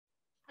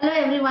Hello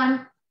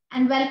everyone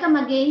and welcome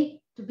again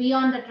to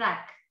Beyond the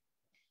Track.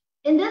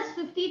 In this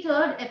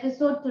 53rd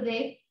episode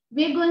today,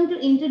 we're going to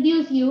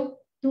introduce you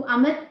to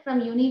Amit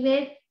from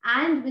Unived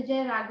and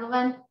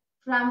Vijayaraghavan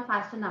from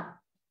FastnUp.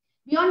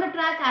 Beyond the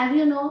Track, as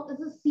you know,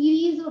 is a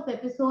series of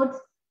episodes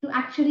to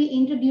actually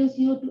introduce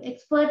you to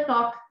expert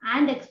talk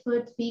and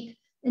expert speak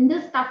in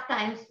these tough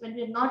times when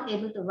we're not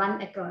able to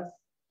run across.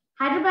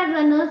 Hyderabad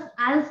Runners,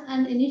 as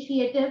an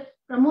initiative,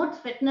 promotes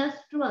fitness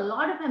through a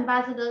lot of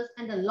ambassadors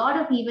and a lot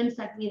of events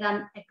that we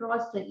run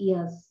across the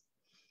years.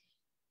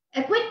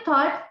 A quick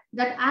thought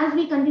that as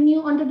we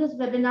continue onto this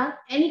webinar,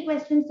 any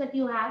questions that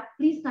you have,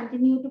 please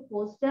continue to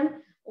post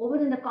them over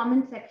in the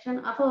comment section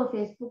of our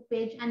Facebook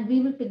page and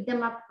we will pick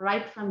them up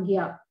right from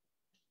here.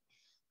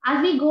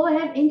 As we go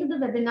ahead into the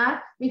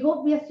webinar, we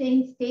hope we are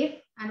staying safe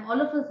and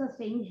all of us are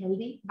staying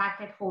healthy back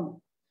at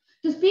home.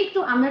 To speak to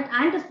Amit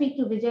and to speak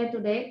to Vijay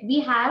today, we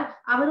have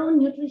our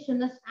own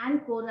nutritionist and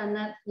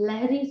co-runner,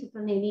 Lahari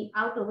Supraneni,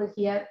 out over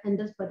here in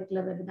this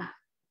particular webinar.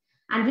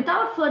 And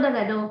without further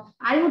ado,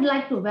 I would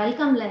like to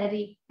welcome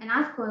Lahari and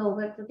ask her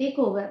over to take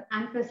over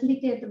and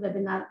facilitate the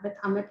webinar with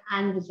Amit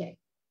and Vijay.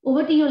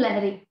 Over to you,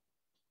 Lahari.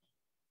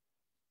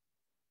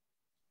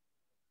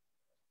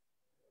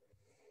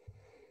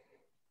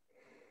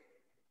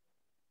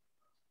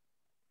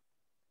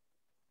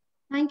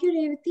 Thank you,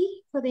 Revati,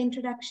 for the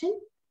introduction.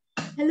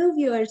 Hello,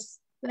 viewers.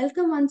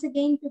 Welcome once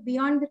again to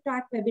Beyond the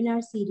Track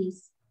webinar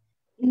series.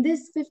 In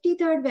this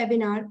 53rd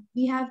webinar,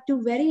 we have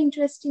two very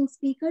interesting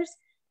speakers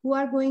who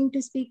are going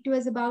to speak to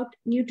us about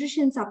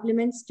nutrition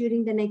supplements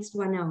during the next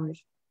 1 hour.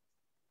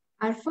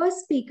 Our first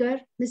speaker,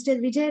 Mr.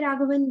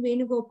 Vijayaraghavan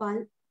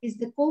Venugopal, is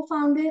the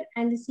co-founder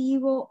and the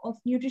CEO of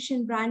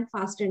nutrition brand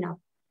FastnUp.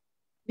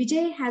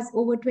 Vijay has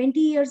over 20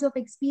 years of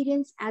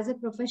experience as a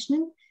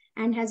professional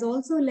and has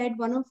also led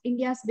one of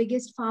India's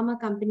biggest pharma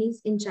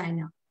companies in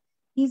China.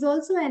 He's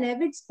also an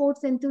avid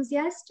sports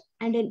enthusiast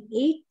and an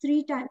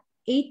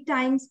 8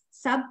 times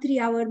sub 3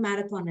 hour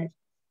marathoner.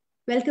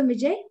 Welcome,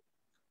 Vijay.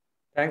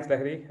 Thanks,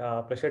 Lahari.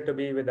 Pleasure to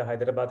be with the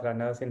Hyderabad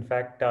runners. In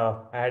fact,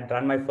 I had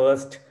run my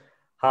first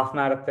half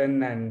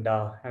marathon and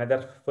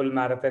another full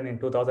marathon in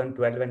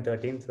 2012 and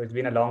 13. So it's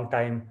been a long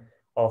time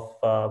of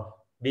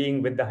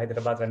being with the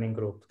Hyderabad running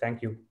group.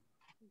 Thank you.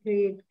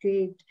 Great,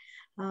 great.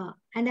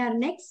 And our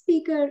next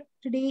speaker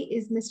today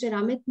is Mr.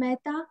 Amit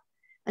Mehta,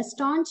 a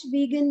staunch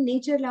vegan,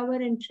 nature lover,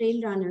 and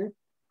trail runner.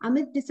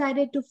 Amit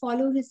decided to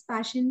follow his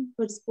passion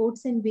for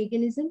sports and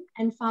veganism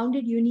and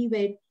founded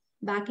Unived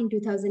back in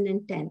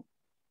 2010.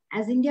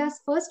 As India's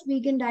first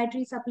vegan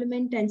dietary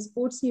supplement and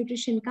sports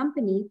nutrition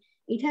company,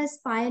 it has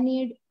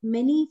pioneered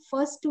many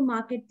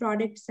first-to-market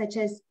products such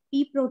as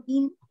pea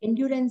protein,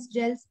 endurance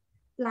gels,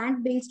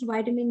 plant-based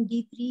vitamin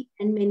D3,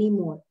 and many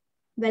more.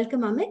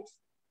 Welcome, Amit.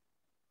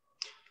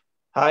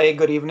 Hi,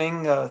 good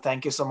evening.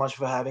 Thank you so much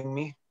for having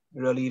me.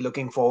 Really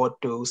looking forward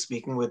to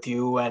speaking with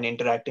you and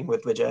interacting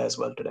with Vijay as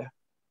well today.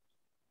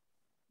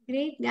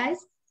 Great, guys.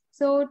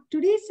 So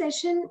today's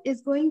session is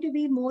going to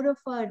be more of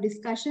a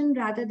discussion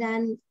rather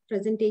than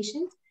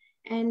presentations.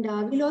 And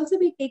we'll also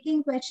be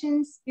taking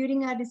questions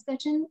during our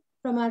discussion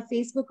from our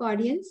Facebook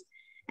audience.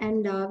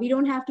 And we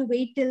don't have to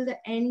wait till the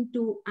end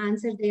to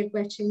answer their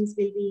questions.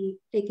 We'll be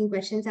taking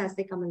questions as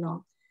they come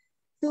along.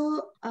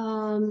 So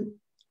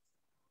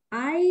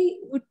I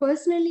would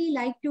personally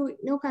like to,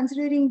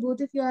 considering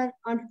both of you are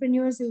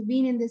entrepreneurs who've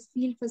been in this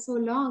field for so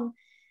long,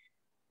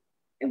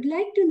 we'd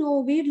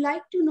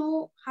like to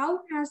know how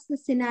has the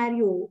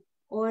scenario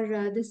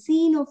or the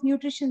scene of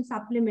nutrition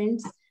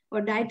supplements or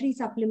dietary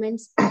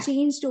supplements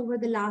changed over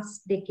the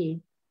last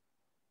decade.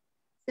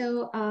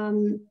 So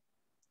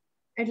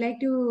I'd like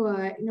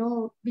to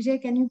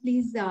Vijay, can you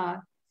please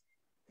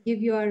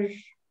give your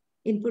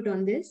input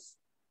on this?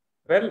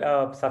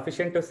 Well,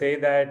 sufficient to say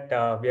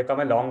that we have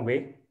come a long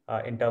way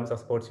in terms of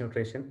sports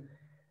nutrition.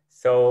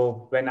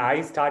 So when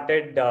I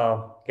started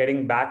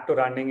getting back to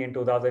running in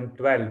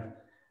 2012,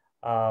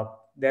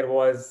 there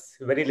was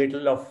very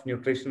little of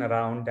nutrition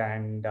around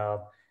and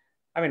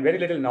very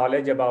little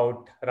knowledge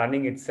about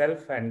running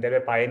itself. And there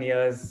were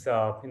pioneers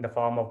in the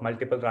form of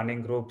multiple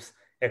running groups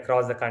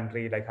across the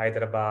country like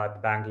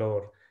Hyderabad,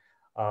 Bangalore,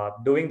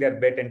 doing their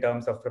bit in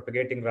terms of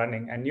propagating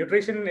running. And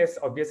nutrition is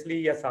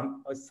obviously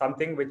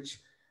something which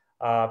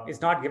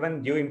is not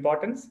given due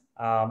importance.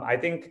 I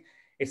think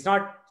it's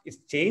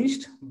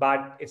changed,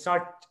 but it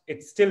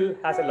still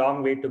has a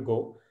long way to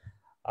go.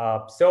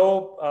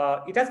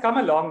 So it has come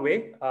a long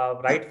way,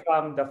 right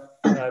from the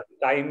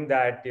time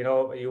that,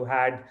 you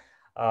had,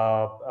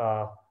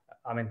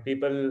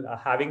 people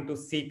having to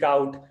seek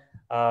out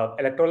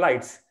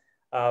electrolytes.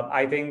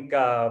 I think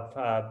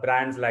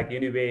brands like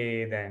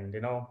Unived and,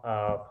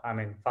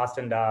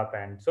 FastnUp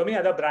and so many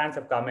other brands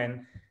have come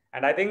in.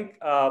 And I think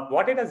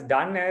what it has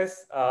done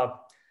is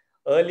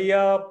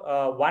earlier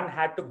one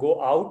had to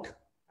go out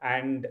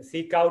and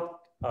seek out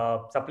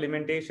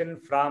supplementation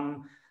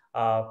from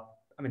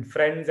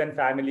friends and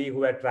family who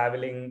were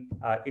traveling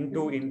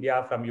into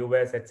India from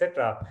US,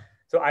 etc.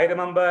 So I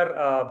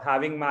remember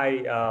having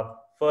my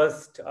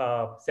first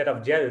set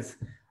of gels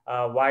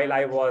while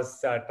I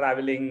was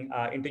traveling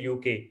into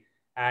UK.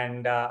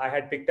 And I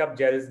had picked up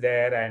gels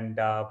there and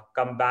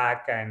come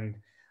back and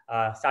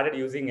started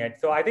using it.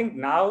 So I think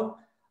now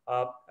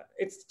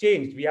it's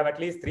changed. We have at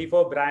least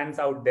 3-4 brands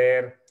out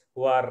there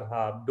who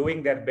are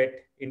doing their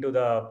bit into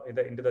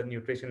the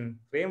nutrition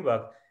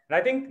framework. And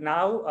I think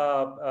now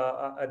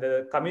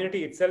the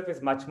community itself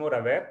is much more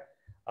aware.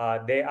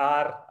 They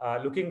are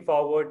looking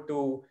forward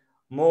to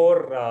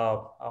more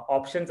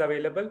options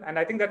available, and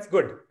I think that's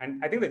good.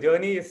 And I think the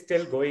journey is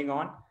still going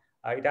on.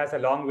 It has a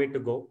long way to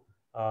go,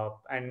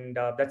 and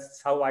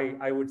that's how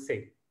I would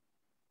say.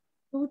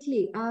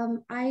 Totally.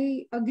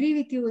 I agree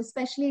with you,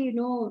 especially,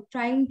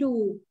 trying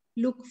to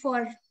look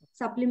for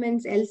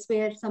supplements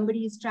elsewhere.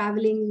 Somebody is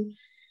traveling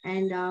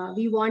and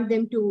we want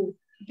them to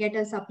get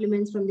us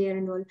supplements from there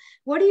and all.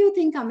 What do you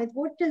think, Amit?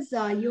 What has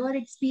your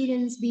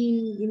experience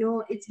been?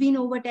 It's been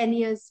over 10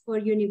 years for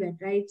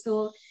Unived, right?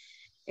 So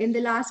in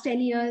the last 10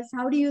 years,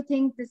 how do you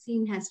think the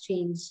scene has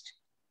changed?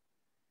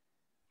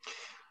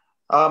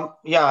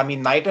 Yeah, I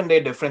mean, night and day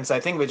difference. I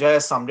think Vijay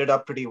has summed it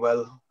up pretty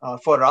well.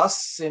 For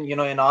us,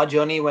 in our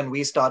journey when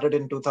we started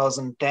in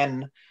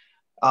 2010,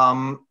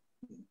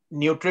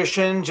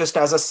 nutrition just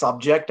as a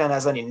subject and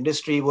as an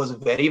industry was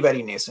very,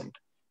 very nascent.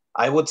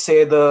 I would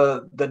say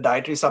the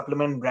dietary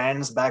supplement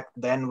brands back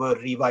then were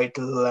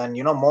Revital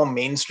and more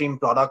mainstream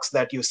products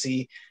that you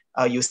see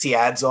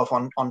ads of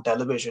on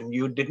television.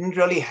 You didn't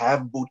really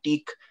have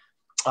boutique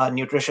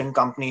nutrition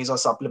companies or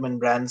supplement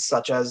brands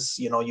such as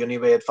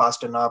Unived,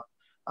 FastnUp,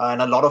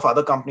 and a lot of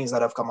other companies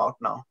that have come out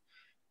now.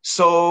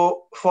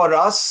 So for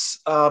us,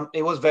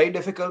 it was very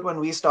difficult when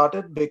we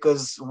started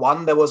because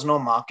one, there was no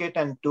market,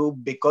 and two,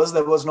 because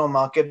there was no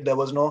market, there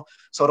was no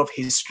sort of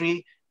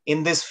history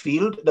in this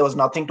field. There was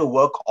nothing to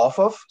work off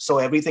of. So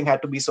everything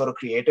had to be sort of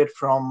created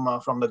from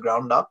the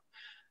ground up.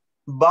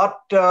 But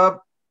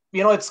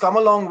it's come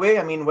a long way.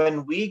 I mean,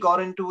 when we got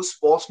into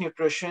sports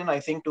nutrition, I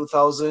think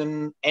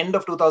end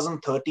of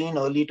 2013,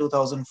 early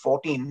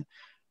 2014.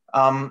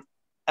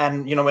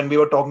 And when we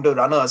were talking to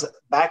runners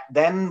back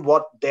then,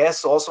 what their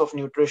source of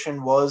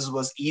nutrition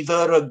was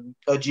either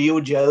a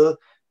GU gel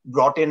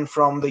brought in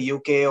from the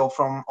UK or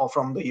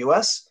from the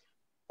US,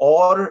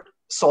 or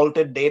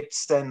salted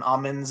dates and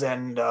almonds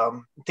and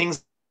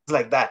things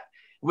like that.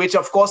 Which,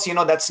 of course,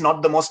 that's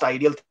not the most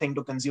ideal thing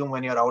to consume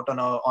when you're out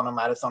on a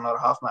marathon or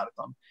a half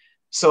marathon.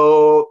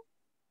 So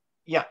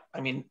yeah, I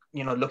mean,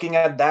 looking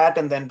at that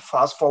and then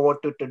fast forward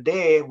to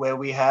today where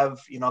we have,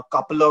 a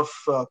couple of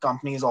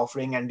companies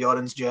offering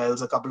endurance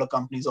gels, a couple of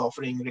companies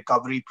offering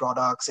recovery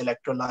products,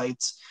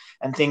 electrolytes,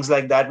 and things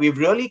like that. We've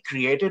really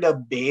created a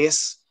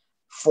base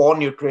for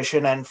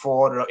nutrition and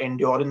for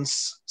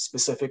endurance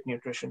specific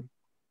nutrition.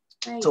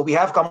 Right. So we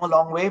have come a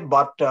long way,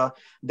 but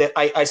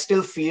I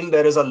still feel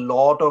there is a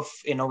lot of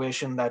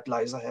innovation that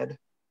lies ahead.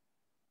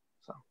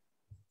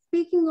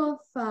 Speaking of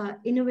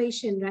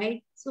innovation,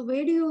 right? So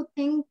where do you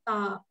think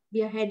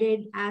we are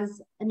headed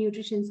as a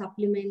nutrition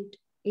supplement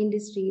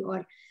industry,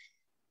 or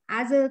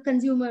as a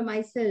consumer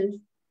myself?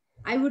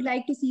 I would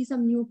like to see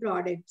some new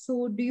products.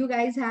 So do you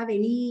guys have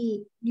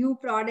any new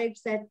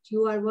products that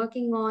you are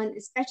working on,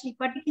 especially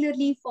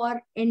particularly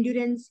for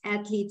endurance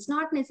athletes,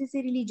 not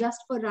necessarily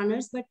just for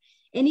runners, but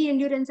any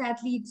endurance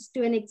athletes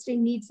to an extent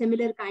need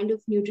similar kind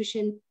of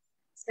nutrition,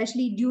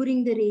 especially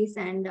during the race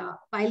and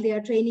while they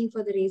are training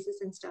for the races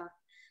and stuff.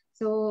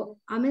 So,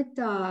 Amit,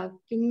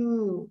 can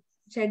you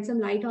shed some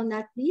light on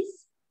that,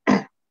 please?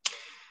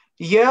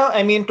 Yeah,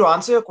 I mean, to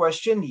answer your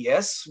question,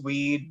 yes,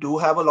 we do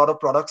have a lot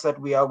of products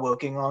that we are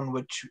working on,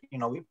 which,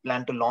 we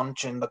plan to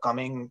launch in the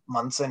coming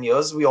months and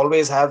years. We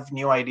always have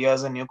new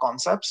ideas and new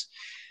concepts.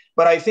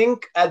 But I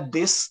think at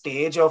this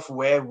stage of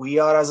where we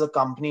are as a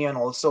company and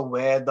also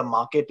where the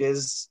market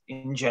is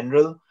in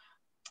general,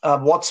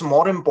 what's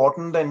more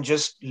important than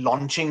just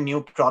launching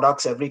new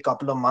products every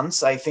couple of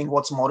months? I think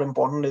what's more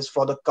important is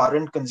for the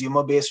current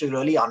consumer base to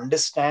really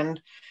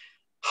understand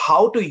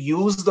how to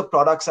use the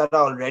products that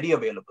are already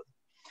available.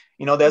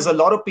 There's a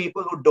lot of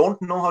people who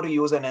don't know how to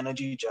use an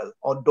energy gel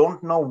or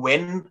don't know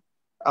when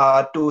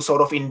to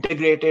sort of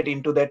integrate it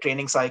into their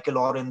training cycle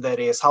or in their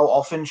race. How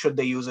often should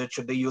they use it?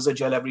 Should they use a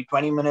gel every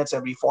 20 minutes,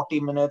 every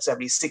 40 minutes,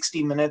 every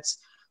 60 minutes?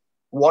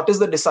 What is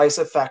the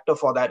decisive factor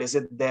for that? Is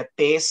it their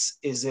pace?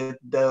 Is it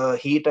the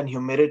heat and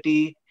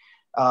humidity?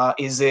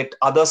 Is it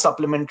other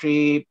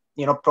supplementary,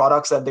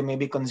 products that they may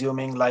be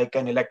consuming, like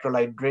an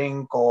electrolyte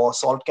drink or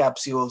salt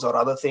capsules or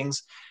other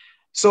things?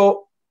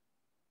 So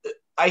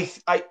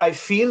I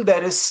feel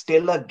there is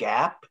still a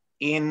gap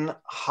in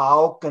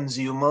how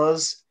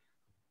consumers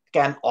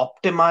can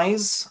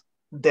optimize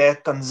their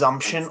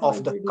consumption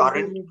of the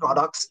current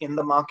products in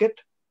the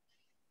market.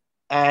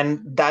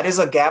 And that is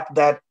a gap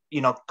that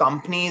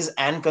companies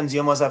and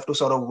consumers have to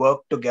sort of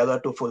work together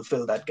to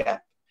fulfill that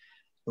gap.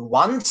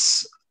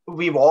 Once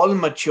we've all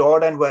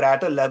matured and we're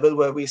at a level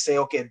where we say,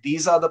 okay,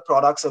 these are the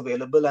products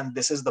available and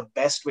this is the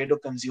best way to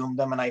consume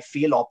them, and I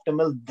feel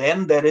optimal,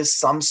 then there is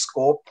some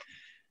scope,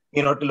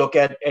 to look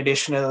at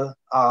additional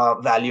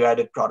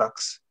value-added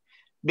products.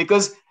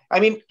 Because, I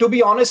mean, to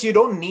be honest, you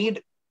don't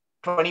need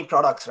 20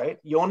 products, right?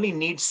 You only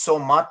need so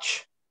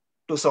much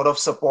to sort of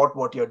support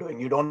what you're doing.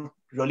 You don't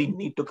really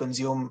need to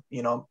consume,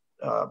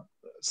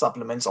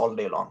 supplements all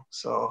day long.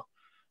 So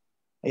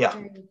yeah, Right.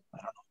 I don't know.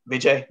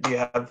 Vijay, do you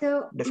have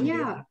different views?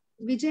 Yeah,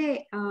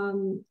 Vijay,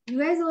 you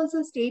guys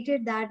also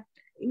stated that,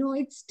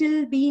 it's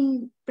still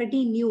been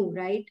pretty new,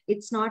 right?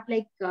 It's not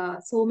like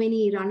so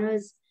many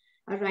runners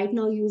are right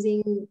now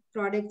using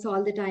products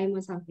all the time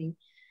or something.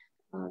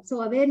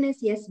 So awareness,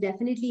 yes,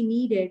 definitely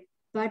needed.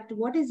 But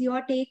what is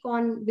your take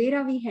on where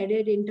are we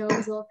headed in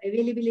terms of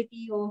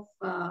availability of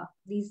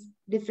these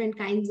different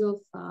kinds of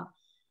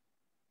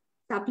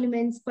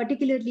supplements,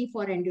 particularly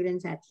for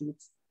endurance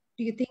athletes?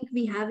 Do you think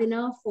we have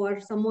enough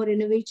or some more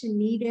innovation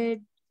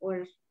needed,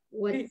 or I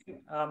what's think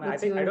I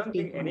your don't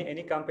think take on it?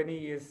 any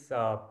company is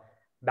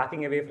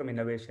backing away from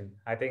innovation.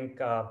 I think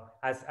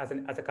as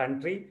a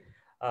country,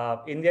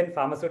 Indian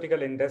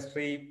pharmaceutical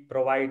industry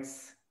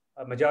provides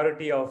a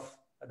majority of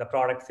the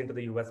products into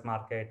the US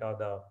market or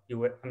the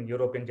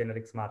European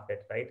generics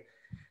market, right?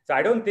 So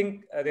I don't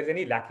think there's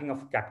any lacking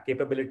of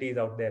capabilities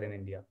out there in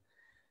India.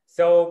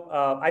 So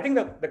I think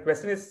the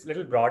question is a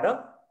little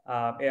broader.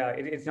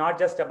 It's not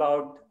just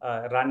about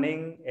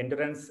running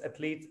endurance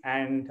athletes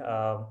and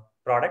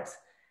products.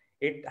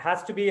 It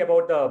has to be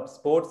about the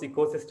sports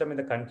ecosystem in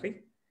the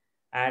country,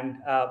 and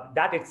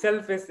that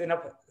itself is in a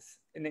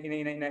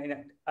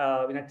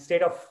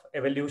state of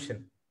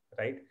evolution,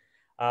 right?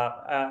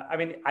 I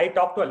mean, I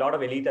talk to a lot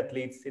of elite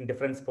athletes in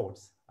different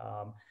sports,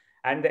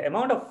 and the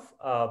amount of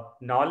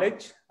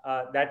knowledge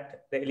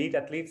that the elite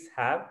athletes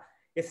have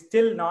is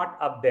still not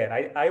up there.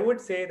 I would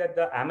say that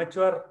the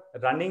amateur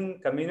running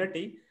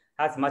community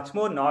has much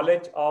more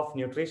knowledge of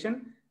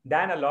nutrition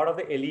than a lot of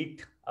the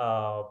elite,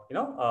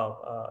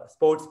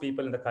 sports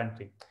people in the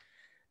country.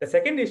 The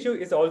second issue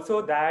is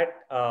also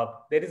that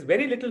there is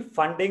very little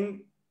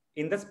funding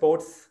in the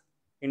sports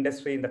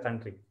industry in the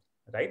country,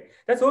 right?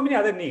 There's so many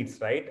other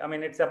needs, right? I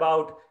mean,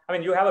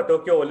 you have a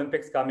Tokyo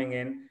Olympics coming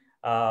in.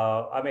 There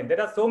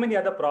are so many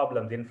other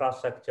problems,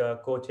 infrastructure,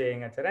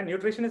 coaching, etc. And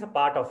nutrition is a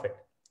part of it,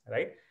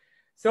 right?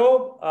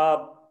 So,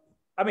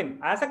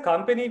 as a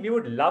company, we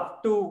would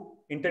love to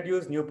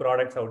introduce new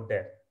products out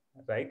there,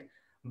 right?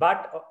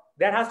 But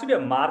there has to be a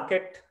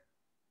market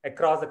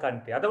across the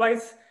country.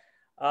 Otherwise,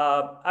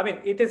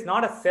 it is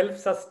not a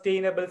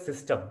self-sustainable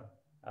system.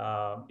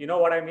 You know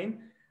what I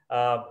mean?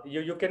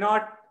 You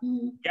cannot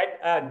get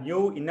a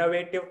new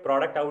innovative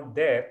product out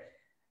there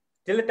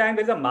till the time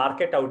there's a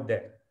market out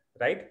there,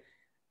 right?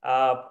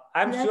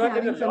 I'm sure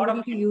there's a lot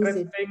of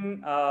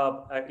interesting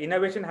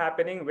innovation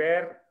happening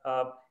where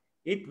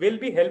it will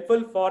be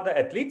helpful for the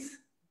athletes,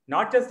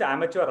 not just the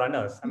amateur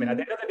runners. At the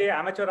end of the day,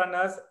 amateur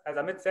runners, as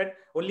Amit said,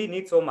 only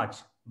need so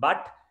much.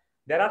 But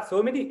there are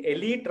so many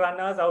elite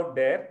runners out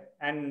there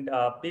and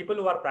people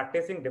who are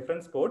practicing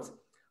different sports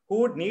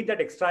who would need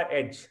that extra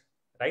edge,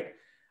 right?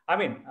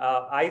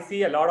 I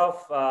see a lot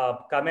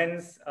of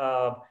comments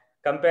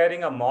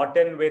comparing a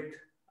Morton with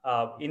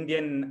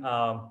Indian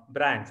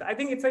brands. I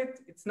think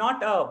it's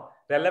not a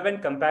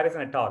relevant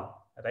comparison at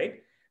all,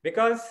 right?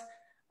 Because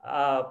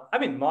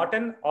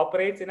Morton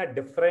operates in a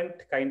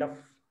different kind of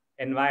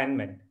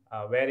environment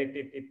where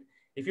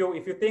if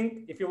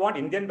you want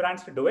Indian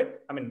brands to do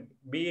it,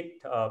 be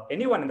it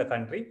anyone in the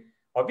country,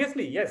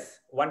 obviously yes,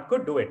 one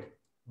could do it,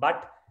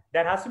 but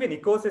there has to be an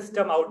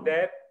ecosystem out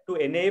there to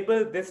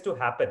enable this to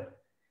happen.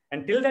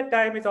 Until that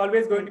time, it's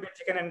always going to be a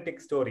chicken and egg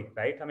story,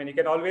 right? You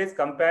can always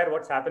compare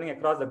what's happening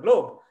across the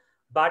globe,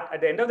 but at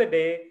the end of the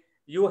day,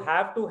 you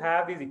have to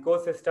have this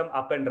ecosystem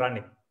up and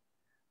running.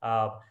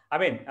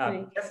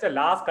 Just a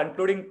last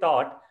concluding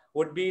thought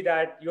would be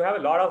that you have a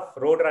lot of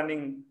road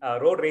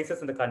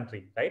races in the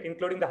country, right?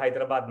 Including the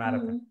Hyderabad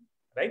Marathon,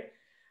 right?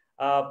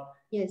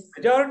 Yes.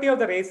 Majority of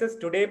the races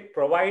today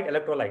provide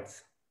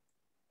electrolytes,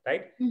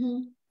 right?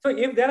 So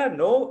if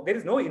there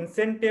is no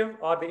incentive,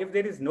 or if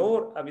there is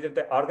no, if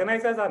the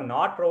organizers are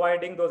not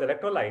providing those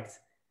electrolytes,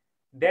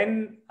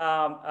 then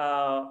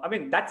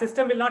that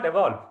system will not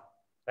evolve,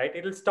 right?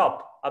 It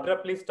will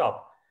abruptly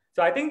stop.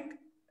 So I think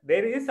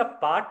there is a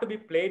part to be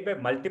played by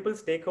multiple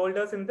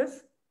stakeholders in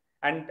this.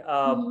 And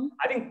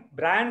I think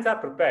brands are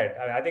prepared.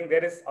 I think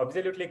there is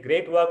absolutely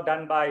great work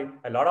done by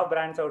a lot of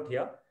brands out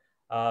here.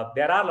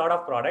 There are a lot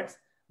of products,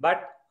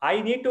 but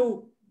I need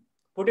to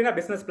put in a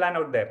business plan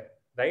out there,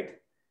 right?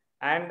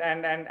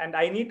 And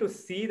I need to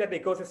see that the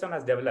ecosystem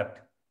has developed,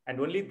 and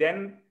only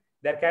then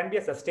there can be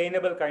a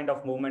sustainable kind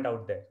of movement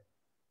out there.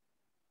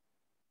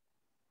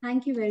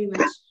 Thank you very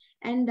much.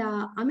 And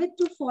Amit,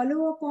 to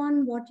follow up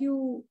on what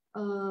you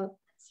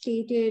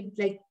stated,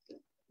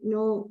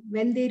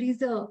 when there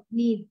is a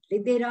need,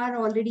 there are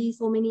already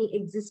so many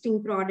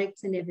existing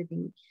products and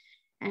everything.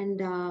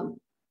 And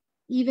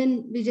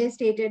even Vijay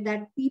stated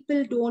that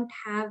people don't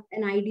have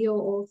an idea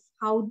of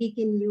how they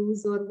can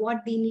use or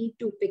what they need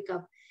to pick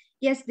up.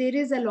 Yes, there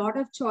is a lot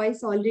of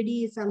choice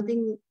already, is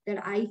something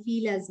that I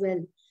feel as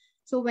well.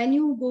 So when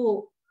you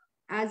go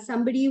as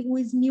somebody who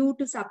is new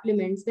to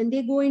supplements, when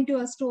they go into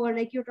a store,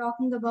 like you're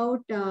talking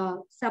about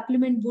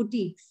supplement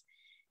boutiques,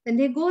 when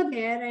they go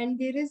there and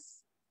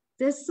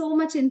there's so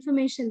much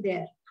information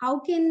there, how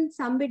can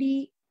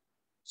somebody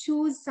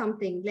choose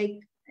something?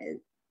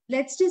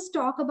 let's just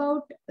talk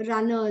about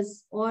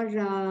runners or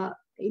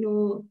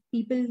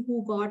people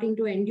who got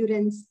into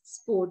endurance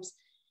sports.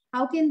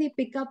 How can they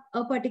pick up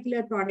a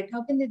particular product?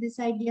 How can they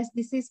decide, yes,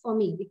 this is for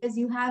me? Because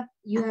you have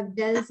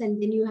gels,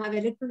 and then you have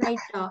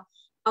electrolyte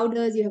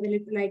powders, you have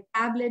electrolyte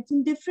tablets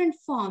in different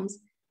forms.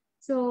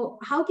 So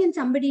how can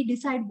somebody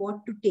decide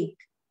what to take?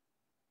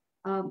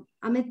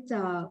 Amit,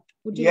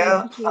 would you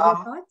like to share your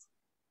thoughts?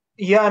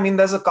 Yeah, I mean,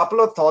 there's a couple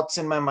of thoughts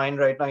in my mind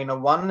right now.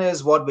 One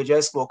is what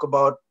Vijay spoke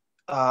about,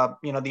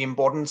 the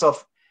importance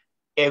of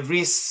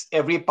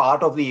every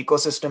part of the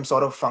ecosystem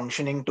sort of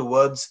functioning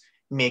towards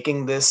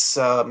making this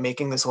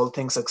whole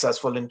thing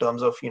successful in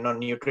terms of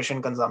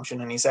nutrition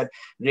consumption. And he said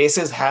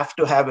races have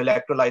to have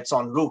electrolytes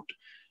en route.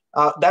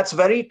 That's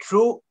very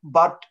true,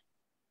 but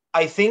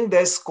I think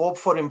there's scope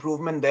for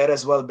improvement there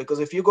as well, because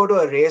if you go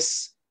to a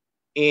race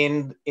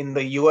in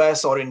the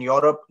US or in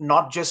Europe,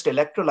 not just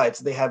electrolytes,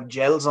 they have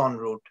gels en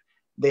route.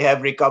 They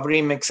have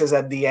recovery mixes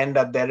at the end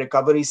at their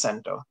recovery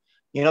center.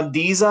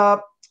 These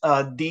are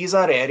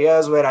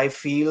areas where I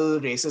feel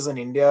races in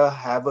India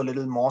have a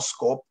little more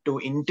scope to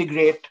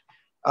integrate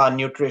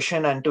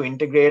nutrition and to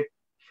integrate,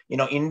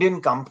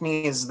 Indian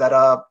companies that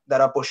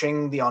are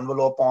pushing the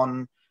envelope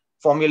on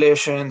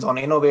formulations, on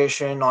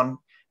innovation, on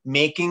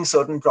making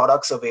certain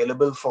products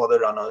available for the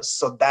runners.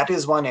 So that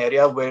is one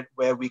area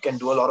where we can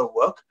do a lot of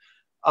work.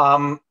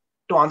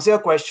 To answer your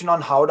question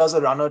on how does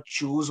a runner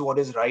choose what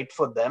is right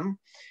for them,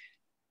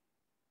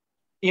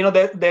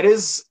 there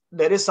is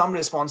some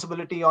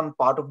responsibility on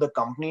part of the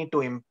company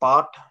to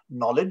impart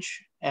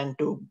knowledge and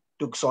to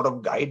sort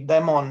of guide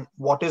them on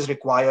what is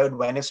required,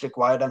 when it's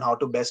required, and how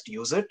to best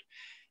use it.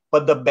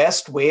 But the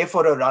best way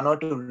for a runner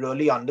to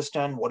really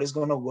understand what is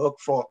going to work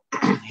for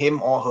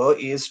him or her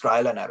is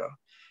trial and error.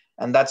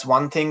 And that's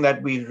one thing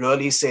that we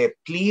really say,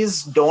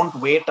 please don't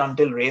wait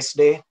until race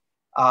day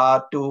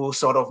to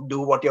sort of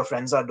do what your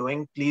friends are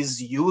doing.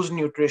 Please use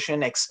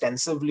nutrition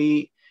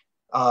extensively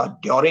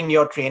during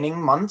your training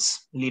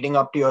months leading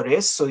up to your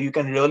race, so you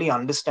can really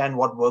understand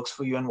what works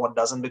for you and what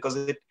doesn't, because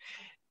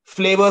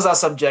flavors are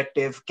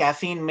subjective.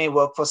 Caffeine may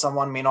work for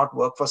someone, may not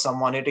work for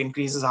someone. It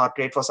increases heart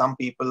rate for some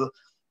people.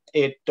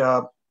 It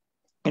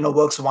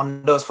works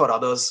wonders for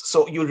others.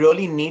 So you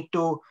really need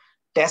to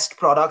test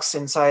products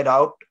inside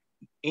out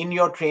in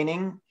your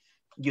training.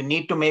 You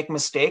need to make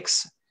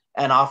mistakes,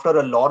 and after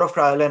a lot of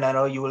trial and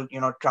error, you will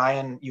try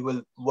and you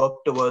will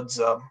work towards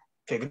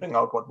figuring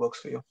out what works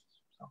for you.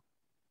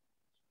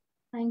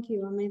 Thank you,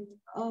 Amit.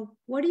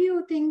 What do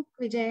you think,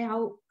 Vijay?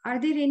 Are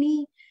there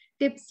any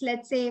tips,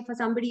 let's say, for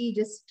somebody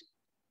just,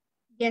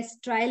 yes,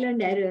 trial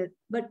and error,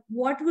 but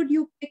what would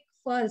you pick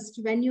first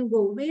when you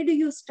go? Where do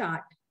you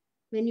start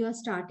when you are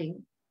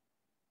starting?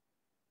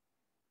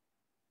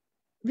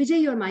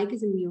 Vijay, your mic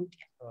is in mute.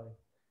 Sorry.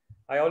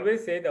 I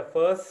always say the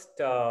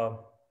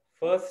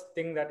first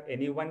thing that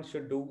anyone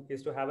should do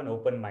is to have an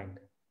open mind.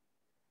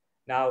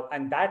 Now,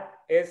 and that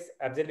is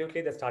absolutely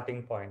the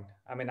starting point.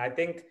 I mean, I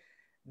think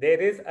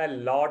there is a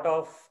lot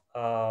of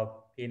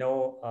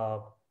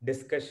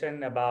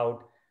discussion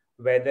about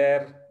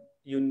whether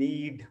you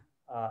need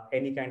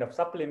any kind of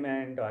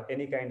supplement or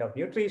any kind of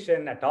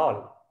nutrition at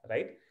all,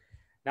 right?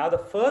 Now, the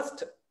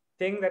first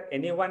thing that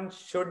anyone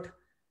should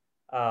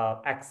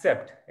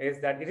accept is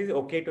that it is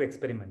okay to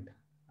experiment,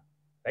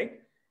 right?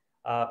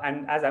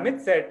 And as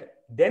Amit said,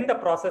 then the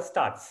process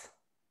starts,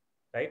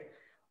 right?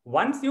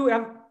 Once you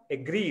have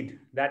agreed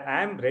that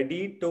I am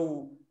ready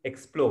to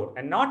explore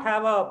and not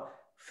have a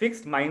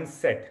fixed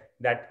mindset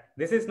that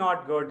this is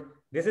not good,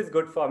 this is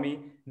good for me,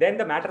 then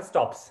the matter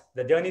stops,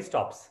 the journey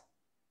stops.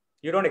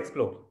 You don't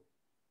explore,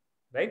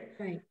 right?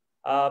 Right.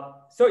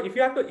 So if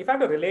I have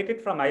to relate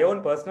it from my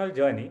own personal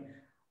journey,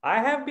 I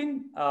have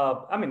been,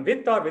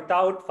 with or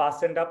without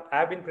FastnUp, I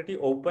have been pretty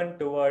open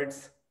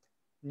towards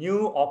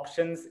new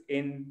options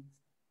in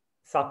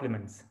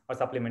supplements or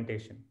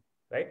supplementation,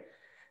 right?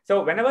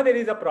 So whenever there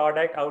is a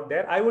product out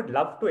there, I would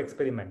love to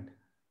experiment,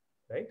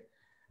 right?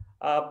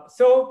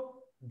 So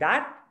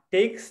that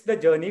takes the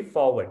journey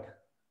forward.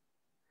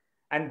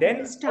 And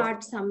then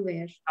start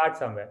somewhere.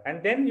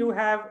 And then you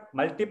have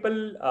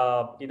multiple,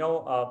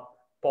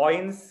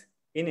 points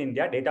in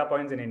India, data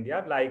points in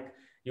India, like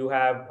you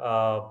have,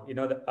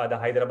 the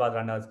Hyderabad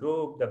runners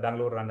group, the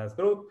Bangalore runners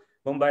group,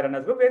 Mumbai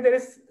runners group, where there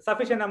is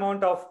sufficient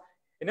amount of,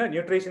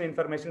 nutrition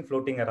information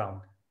floating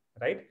around,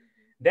 right?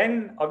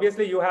 Then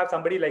obviously you have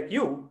somebody like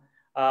you,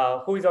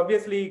 who is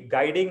obviously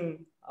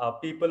guiding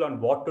people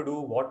on what to do,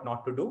 what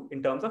not to do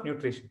in terms of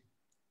nutrition,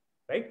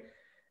 right?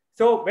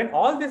 So when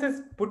all this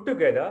is put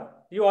together,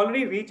 you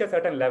already reach a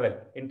certain level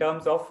in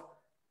terms of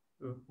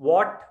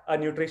what a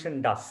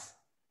nutrition does,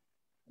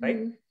 right?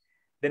 Mm-hmm.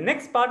 The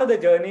next part of the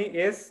journey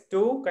is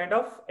to kind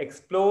of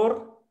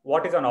explore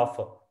what is on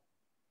offer,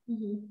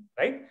 mm-hmm.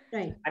 right?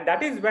 And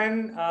that is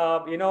when,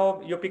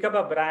 you pick up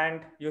a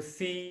brand, you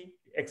see,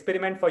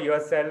 experiment for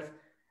yourself,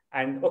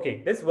 and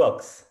okay, this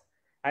works.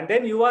 And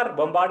then you are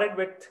bombarded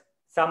with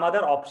some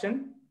other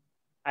option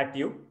at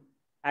you.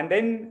 And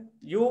then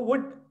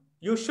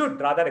you should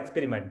rather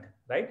experiment,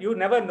 right? You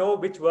never know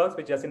which works,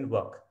 which doesn't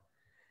work.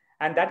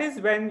 And that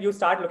is when you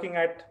start looking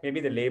at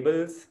maybe the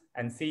labels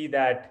and see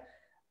that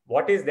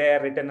what is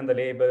there written on the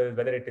label,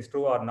 whether it is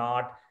true or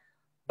not.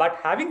 But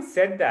having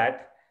said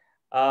that,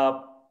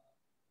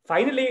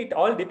 finally, it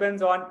all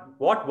depends on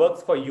what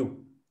works for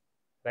you,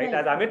 right?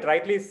 As Amit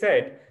rightly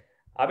said,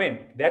 I mean,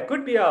 there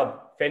could be a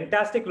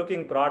fantastic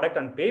looking product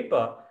on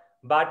paper,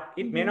 but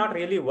it may not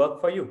really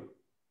work for you.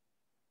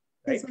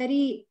 Right? It's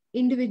very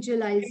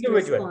individualized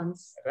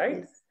response. Right?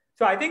 Yes.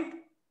 So I think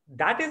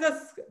that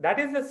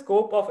is the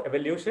scope of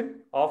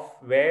evolution of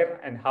where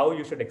and how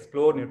you should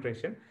explore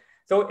nutrition.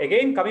 So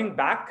again, coming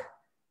back,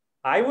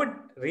 I would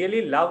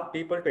really love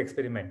people to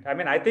experiment. I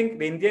mean, I think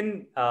the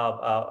Indian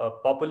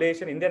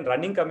population, Indian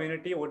running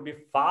community would be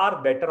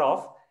far better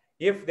off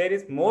if there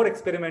is more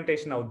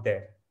experimentation out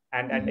there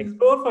and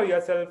explore for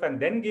yourself and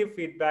then give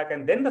feedback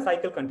and then the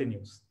cycle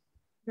continues.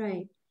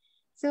 Right.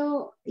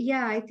 So,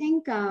 yeah, I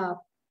think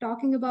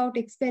talking about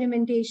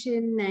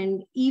experimentation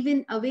and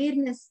even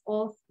awareness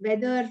of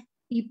whether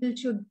people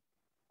should,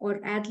 or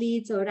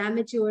athletes or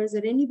amateurs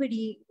or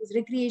anybody who's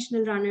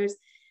recreational runners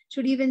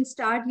should even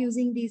start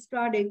using these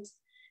products.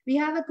 We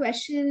have a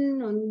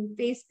question on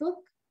Facebook.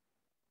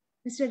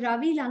 Mr.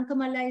 Ravi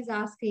Lankamalla is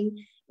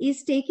asking,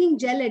 is taking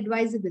gel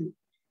advisable?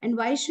 And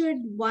why should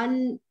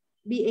one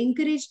be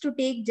encouraged to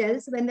take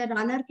gels when the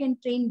runner can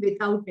train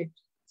without it?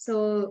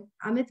 So,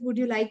 Amit, would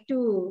you like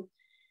to,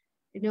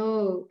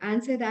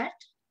 answer that?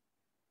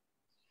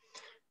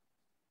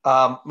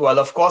 Well,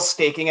 of course,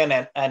 taking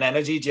an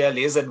energy gel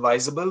is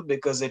advisable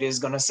because it is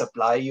going to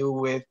supply you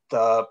with,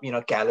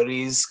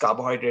 calories,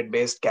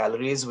 carbohydrate-based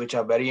calories, which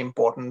are very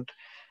important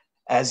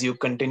as you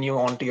continue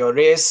on to your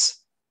race.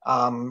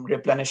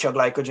 Replenish your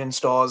glycogen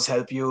stores,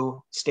 help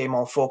you stay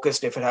more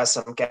focused if it has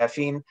some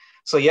caffeine.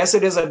 So yes,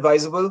 it is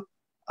advisable.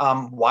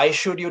 Why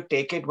should you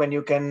take it when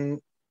you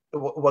can?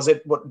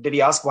 Did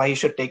he ask why he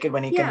should take it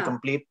when he can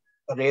complete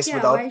a race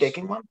without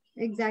taking one?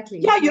 Exactly.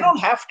 Yeah, you don't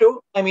have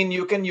to. I mean,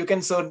 you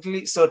can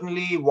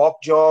certainly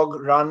walk, jog,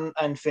 run,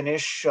 and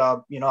finish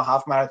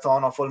half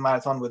marathon or full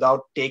marathon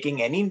without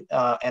taking any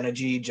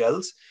energy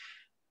gels.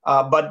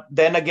 But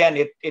then again,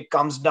 it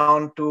comes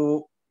down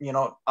to,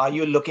 are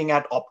you looking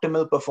at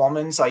optimal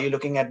performance? Are you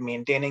looking at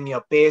maintaining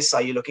your pace?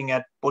 Are you looking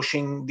at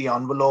pushing the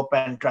envelope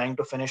and trying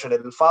to finish a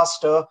little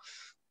faster?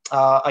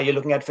 Are you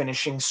looking at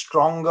finishing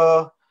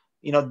stronger?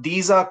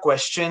 These are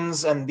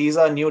questions and these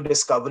are new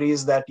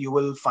discoveries that you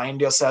will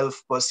find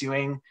yourself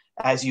pursuing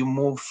as you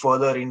move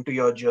further into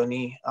your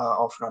journey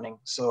of running.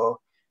 So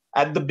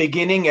at the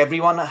beginning,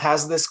 everyone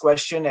has this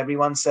question.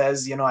 Everyone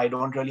says, I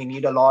don't really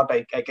need a lot.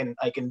 I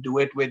can do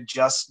it with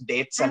just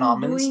dates and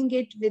almonds. Doing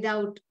it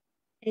without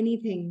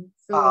anything.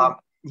 So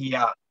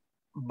yeah.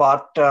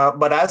 But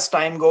as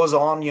time goes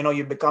on,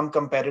 you become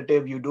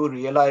competitive. You do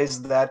realize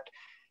that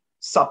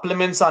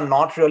supplements are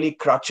not really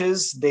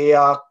crutches. They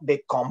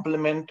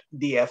complement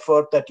the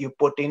effort that you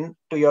put into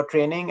your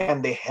training,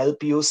 and they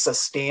help you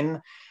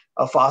sustain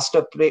a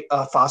faster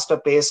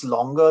pace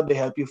longer. They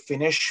help you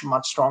finish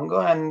much stronger.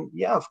 And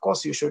yeah, of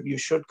course, you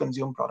should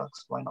consume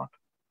products. Why not?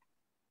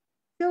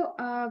 So,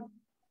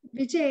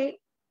 Vijay,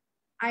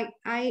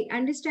 I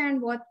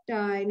understand what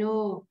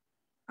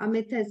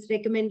Amit has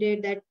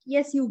recommended, that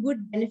yes, you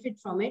would benefit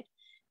from it,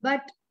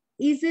 but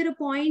is there a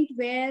point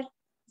where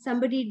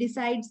somebody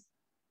decides,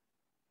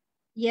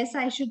 yes,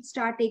 I should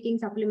start taking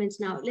supplements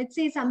now? Let's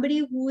say somebody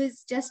who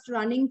is just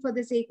running for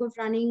the sake of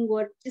running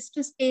or just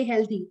to stay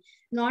healthy,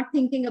 not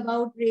thinking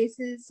about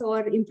races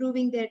or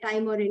improving their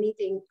time or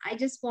anything. I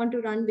just want to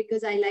run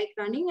because I like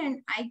running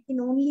and I can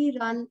only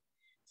run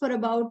for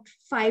about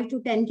 5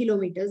 to 10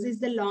 kilometers is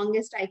the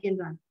longest I can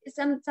run.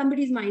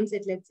 Somebody's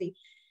mindset, let's say.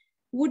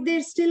 Would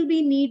there still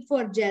be need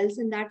for gels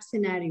in that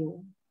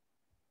scenario?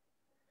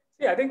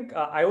 Yeah, I think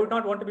I would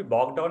not want to be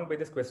bogged down by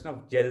this question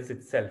of gels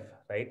itself,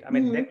 right? I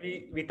mean, then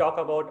we talk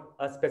about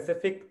a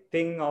specific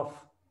thing of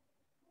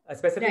a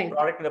specific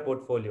product in the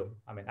portfolio.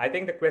 I mean, I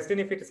think the question,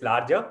 if it is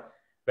larger,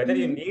 whether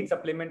you need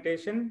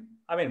supplementation,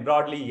 I mean,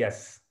 broadly,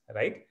 yes,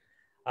 right?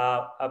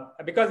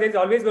 Because there's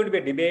always going to be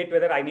a debate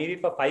whether I need it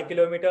for 5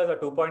 kilometers or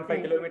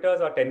 2.5 kilometers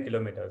or 10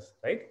 kilometers,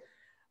 right?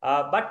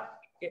 But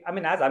I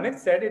mean, as Amit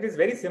said, it is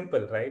very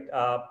simple, right?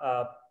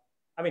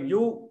 I mean,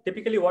 you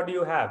typically, what do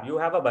you have? You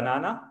have a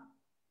banana.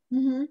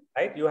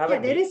 Right? You have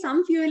there is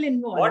some fuel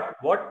involved.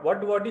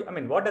 What do you, I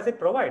mean, what does it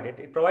provide?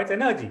 It provides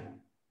energy,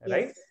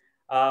 right?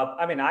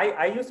 I mean,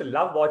 I used to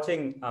love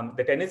watching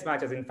the tennis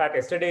matches. In fact,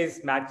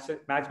 yesterday's match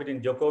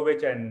between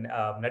Djokovic and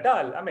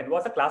Nadal, I mean,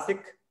 was a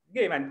classic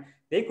game, and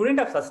they couldn't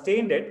have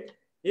sustained it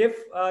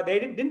if they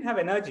didn't have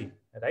energy,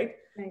 right?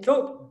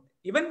 So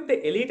even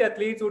the elite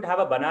athletes would have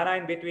a banana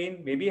in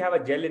between, maybe have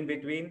a gel in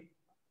between,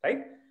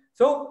 right?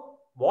 So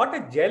what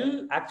a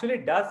gel actually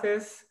does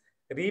is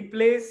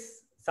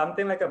replace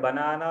something like a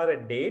banana or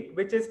a date,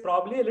 which is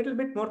probably a little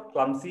bit more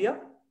clumsier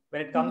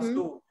when it comes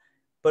to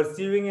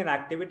pursuing an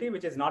activity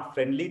which is not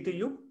friendly to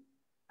you,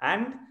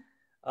 and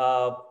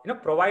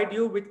provide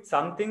you with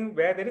something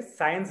where there is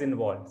science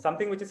involved,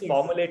 something which is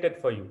formulated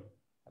for you,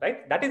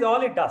 right? That is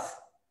all it does.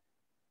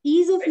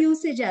 Ease of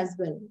usage as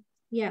well.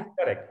 Yeah.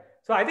 Correct.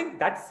 So I think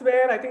that's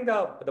where I think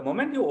the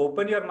moment you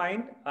open your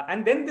mind,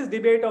 and then this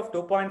debate of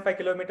 2.5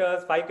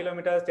 kilometers, 5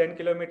 kilometers, 10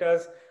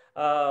 kilometers,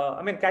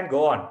 I mean, can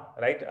go on,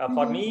 right?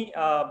 For me,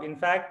 in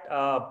fact,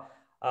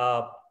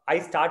 I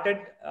started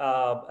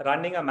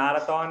running a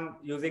marathon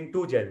using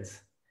 2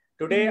 gels.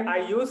 Today, I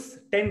use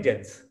 10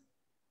 gels.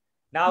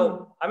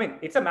 Now, I mean,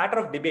 it's a matter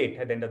of debate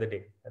at the end of the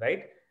day,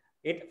 right?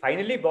 It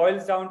finally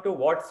boils down to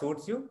what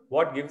suits you,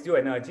 what gives you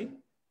energy,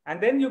 and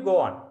then you go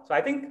on. So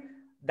I think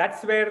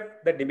that's where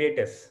the debate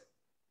is.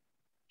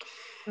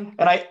 Okay.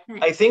 And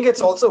I think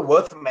it's also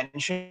worth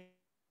mentioning,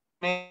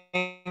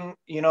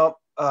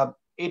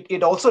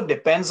 it also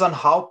depends on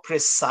how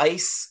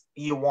precise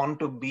you want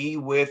to be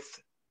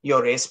with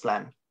your race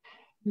plan.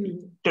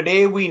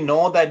 Today, we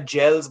know that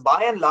gels,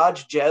 by and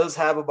large, gels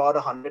have about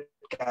 100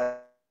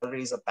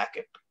 calories a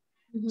packet.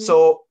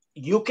 So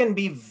you can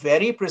be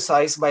very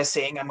precise by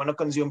saying, I'm going to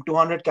consume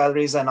 200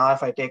 calories an hour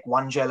if I take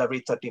 1 gel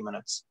every 30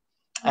 minutes.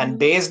 And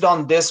based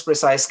on this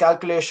precise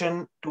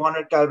calculation,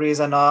 200 calories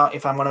an hour,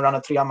 if I'm going to run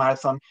a 3-hour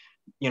marathon,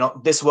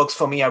 this works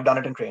for me. I've done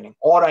it in training.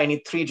 Or I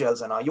need 3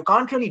 gels an hour. You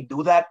can't really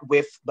do that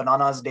with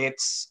bananas,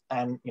 dates,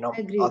 and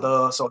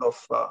other sort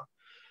of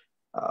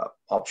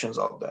options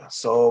out there.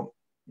 So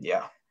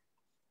yeah,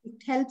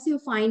 it helps you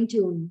fine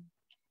tune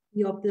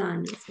your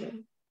plan as well.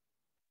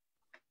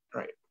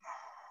 Right.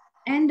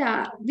 And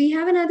we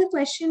have another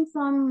question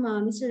from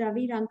Mr.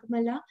 Ravi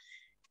Rankamala.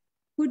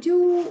 Could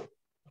you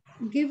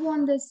give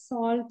on the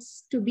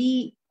salts to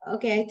be,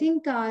 okay, I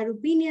think our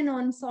opinion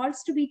on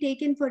salts to be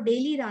taken for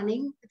daily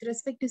running with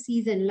respect to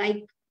season,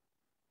 like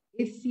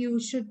if you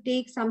should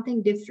take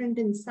something different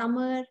in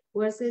summer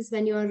versus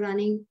when you're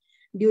running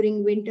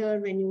during winter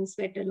when you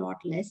sweat a lot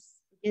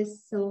less.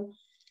 Yes. So,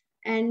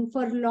 and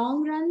for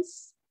long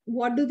runs,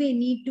 what do they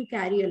need to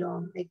carry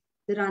along? Like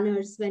the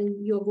runners, when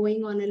you're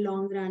going on a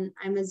long run,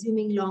 I'm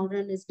assuming long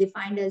run is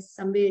defined as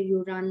somewhere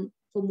you run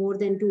for more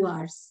than 2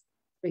 hours,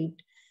 right?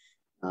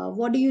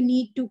 What do you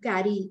need to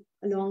carry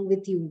along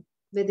with you,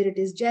 whether it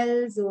is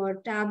gels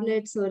or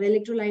tablets or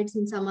electrolytes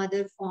in some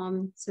other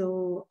form?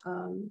 So,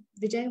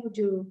 Vijay, would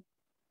you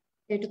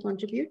care to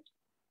contribute?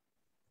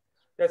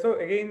 Yeah, so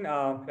again,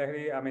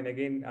 I mean,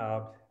 again,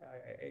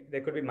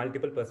 there could be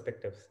multiple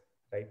perspectives,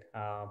 right?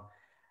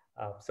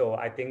 So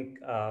I think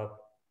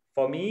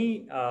for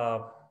me,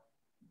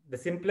 the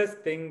simplest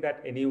thing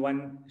that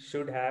anyone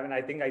should have, and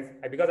I think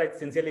because I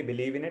sincerely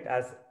believe in it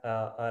as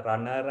a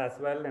runner as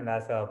well, and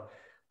as a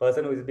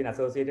person who has been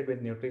associated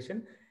with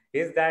nutrition,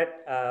 is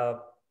that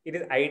it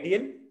is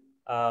ideal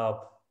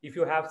if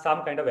you have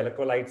some kind of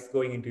electrolytes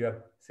going into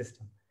your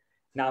system.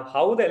 Now,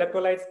 how the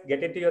electrolytes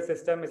get into your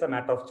system is a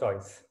matter of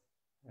choice,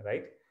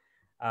 right?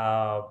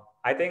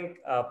 I think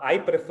I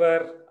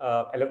prefer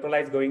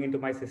electrolytes going into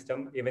my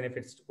system, even if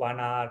it's 1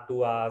 hour,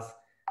 2 hours,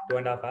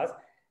 2.5 hours.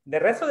 The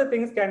rest of the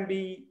things can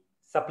be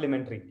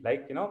supplementary,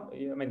 like,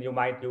 I mean, you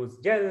might use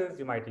gels,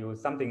 you might use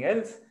something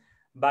else.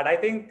 But I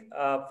think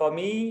for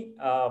me,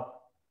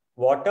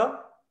 water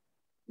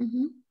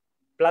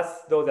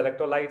plus those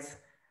electrolytes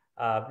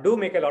do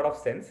make a lot of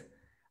sense.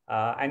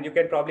 And you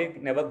can probably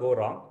never go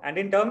wrong. And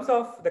in terms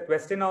of the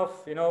question of,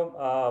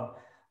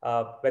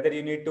 whether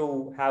you need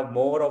to have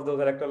more of those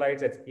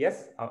electrolytes, it's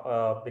yes,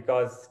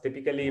 because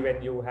typically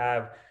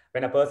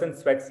when a person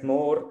sweats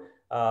more,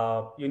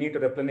 you need to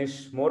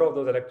replenish more of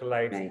those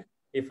electrolytes. Right.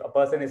 If a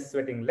person is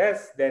sweating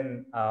less,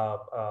 then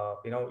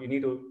you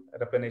need to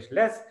replenish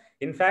less.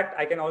 In fact,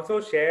 I can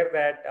also share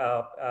that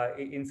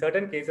in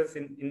certain cases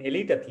in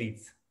elite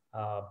athletes,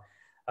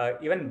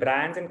 even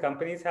brands and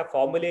companies have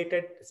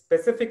formulated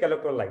specific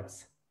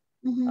electrolytes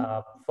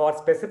for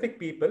specific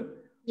people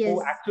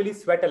who actually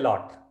sweat a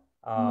lot.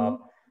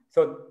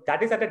 So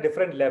that is at a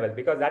different level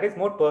because that is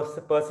more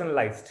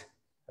personalized,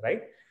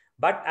 right?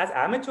 But as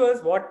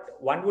amateurs, what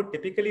one would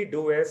typically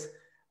do is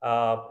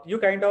you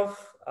kind of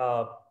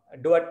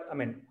do it. I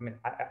mean,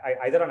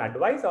 either on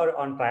advice or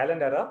on trial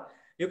and error,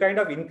 you kind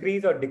of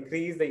increase or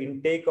decrease the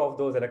intake of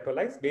those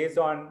electrolytes based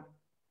on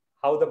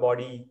how the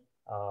body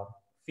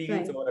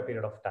feels over a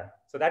period of time.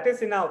 So that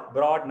is in a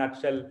broad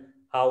nutshell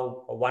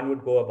how one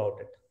would go about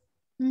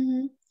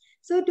it.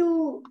 So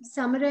to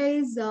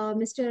summarize,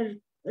 Mr.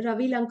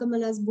 Ravi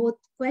Lankamala's both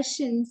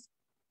questions,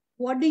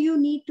 what do you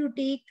need to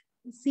take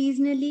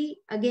seasonally?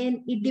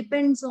 Again, it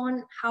depends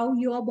on how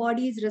your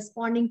body is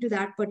responding to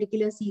that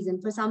particular season.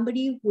 For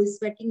somebody who is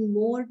sweating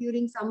more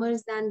during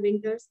summers than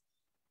winters,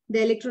 the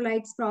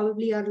electrolytes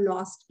probably are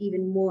lost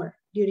even more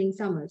during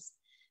summers.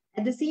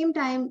 At the same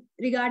time,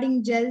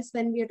 regarding gels,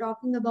 when we are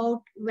talking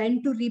about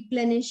when to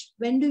replenish,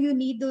 when do you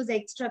need those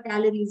extra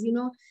calories?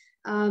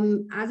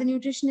 As a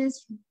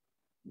nutritionist,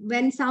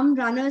 when some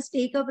runners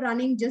take up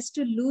running just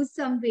to lose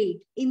some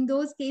weight, in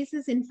those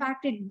cases, in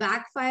fact, it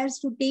backfires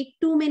to take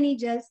too many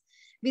gels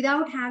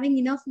without having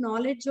enough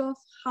knowledge of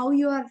how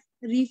you are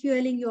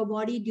refueling your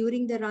body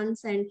during the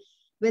runs and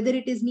whether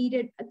it is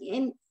needed.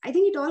 Again, I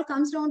think it all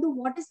comes down to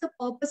what is the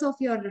purpose of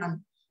your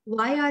run.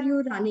 Why are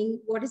you running?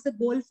 What is the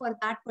goal for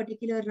that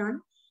particular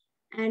run?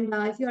 And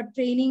if you are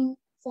training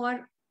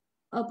for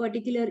a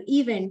particular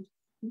event,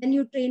 then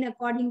you train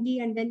accordingly,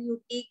 and then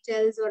you take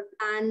gels or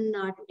plan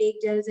to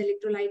take gels,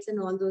 electrolytes, and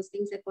all those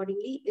things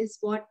accordingly, is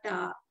what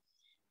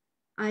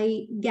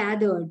I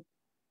gathered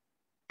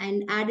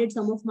and added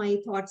some of my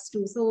thoughts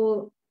too.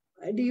 So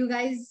do you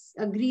guys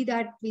agree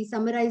that we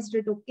summarized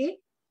it okay?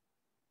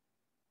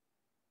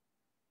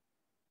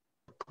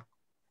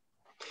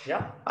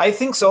 Yeah, I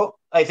think so.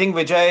 I think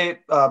Vijay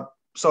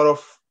sort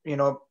of,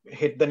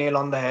 hit the nail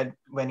on the head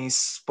when he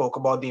spoke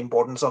about the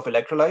importance of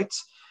electrolytes.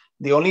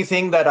 The only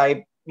thing that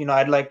I'd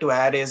like to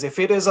add is, if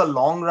it is a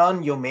long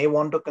run, you may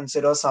want to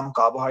consider some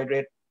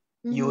carbohydrate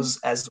use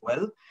as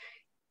well,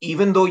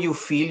 even though you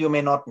feel you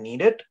may not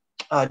need it,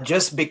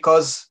 just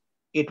because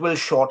it will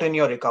shorten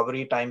your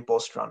recovery time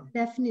post run.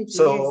 Definitely.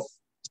 So, yes.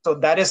 So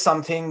that is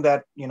something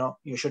that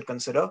you should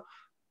consider.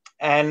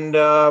 And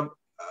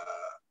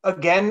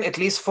again, at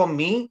least for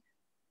me,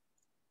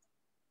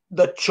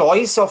 the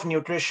choice of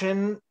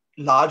nutrition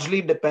largely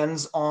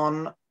depends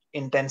on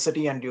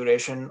intensity and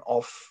duration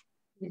of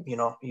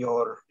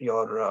your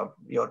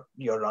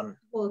run.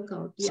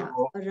 Workout, yeah,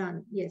 a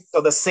run, yes.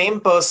 So the same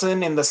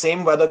person in the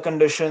same weather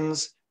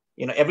conditions,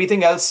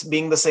 everything else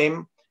being the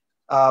same,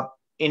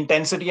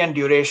 intensity and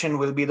duration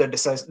will be the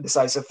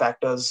decisive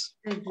factors.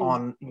 Agreed.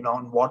 on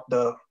what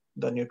the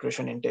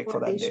nutrition intake what for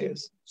that day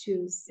is.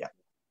 Choose. Yeah.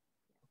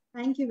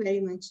 Thank you very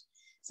much.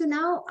 So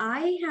now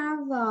I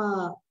have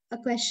a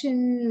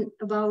question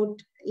about,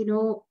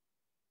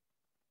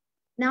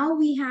 now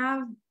we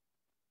have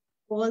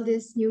all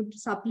these new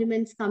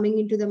supplements coming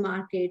into the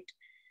market.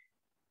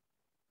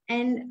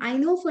 And I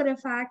know for a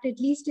fact, at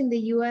least in the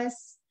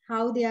US,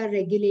 how they are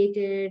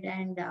regulated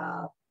and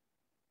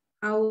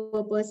how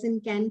a person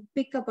can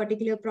pick a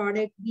particular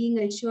product, being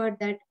assured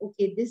that,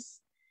 okay, this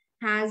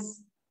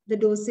has the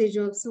dosage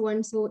of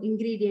so-and-so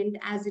ingredient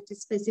as it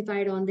is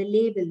specified on the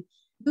label.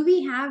 Do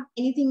we have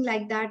anything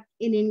like that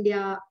in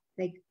India?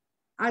 Like,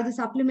 is the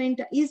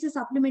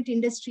supplement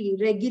industry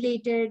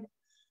regulated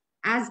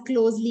as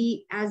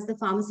closely as the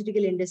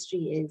pharmaceutical industry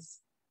is?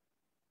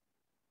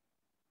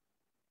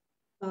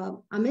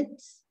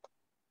 Amit?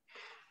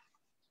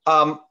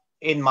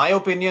 In my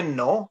opinion,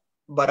 no.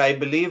 But I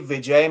believe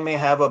Vijay may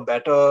have a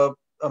better,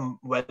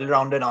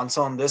 well-rounded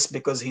answer on this,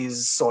 because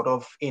he's sort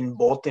of in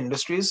both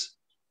industries,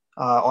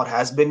 or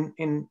has been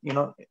in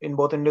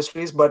both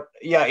industries. But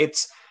yeah,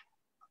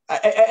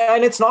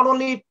 and it's not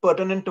only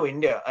pertinent to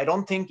India. I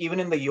don't think even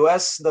in the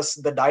US,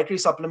 the dietary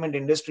supplement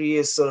industry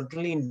is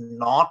certainly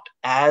not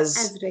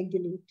as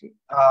regulated,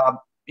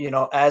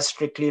 as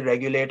strictly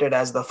regulated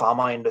as the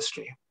pharma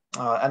industry,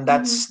 and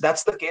that's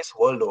the case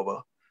world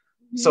over.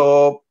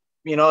 So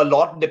a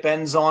lot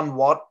depends on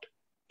what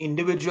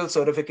individual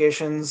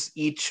certifications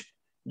each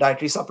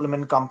dietary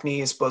supplement company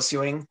is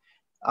pursuing.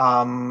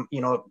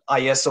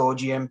 ISO,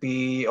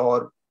 GMP,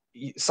 or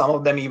some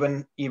of them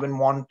even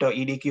want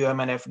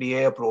EDQM and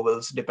FDA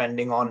approvals,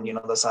 depending on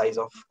the size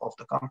of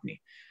the company.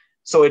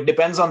 So it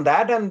depends on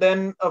that, and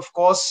then of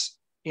course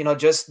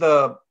just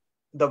the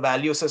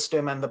value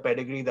system and the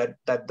pedigree that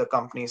the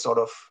company sort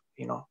of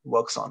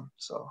works on.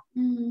 So.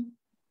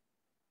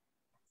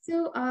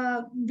 So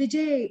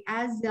Vijay,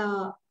 as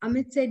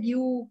Amit said,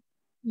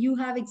 you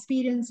have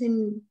experience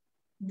in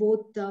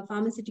both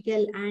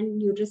pharmaceutical and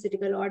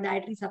nutraceutical or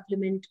dietary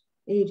supplement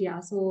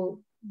area.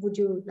 So would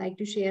you like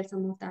to share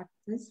some of that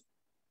with us?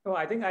 So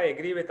I think I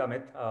agree with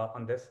Amit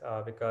on this,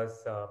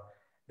 because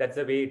that's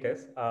the way it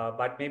is.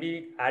 But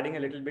maybe adding a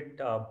little bit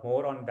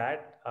more on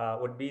that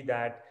would be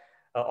that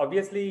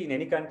obviously in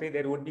any country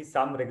there would be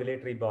some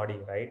regulatory body,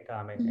 right?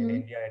 I mean, in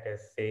India it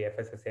is, say,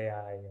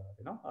 FSSAI,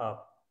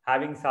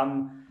 having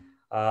some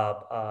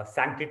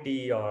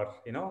sanctity or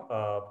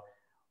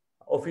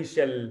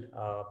official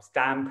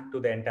stamp to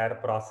the entire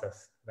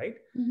process, right?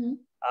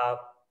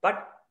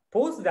 But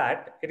post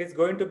that, it is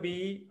going to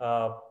be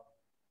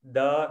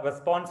the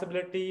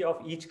responsibility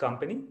of each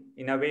company,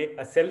 in a way,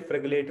 a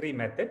self-regulatory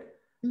method,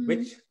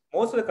 which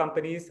most of the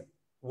companies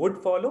would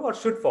follow or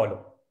should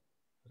follow,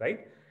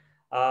 right?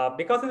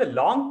 Because in the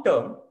long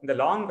term, in the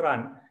long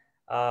run,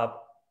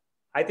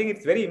 I think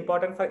it's very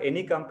important for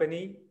any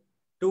company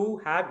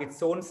to have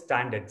its own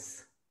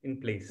standards in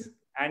place.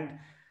 And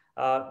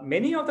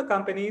many of the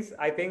companies,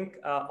 I think,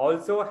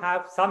 also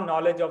have some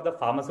knowledge of the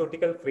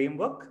pharmaceutical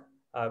framework,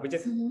 which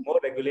is more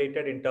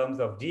regulated in terms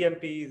of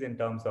GMPs, in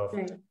terms of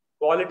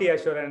quality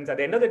assurance. At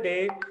the end of the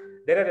day,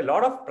 there are a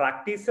lot of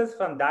practices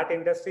from that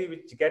industry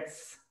which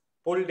gets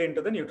pulled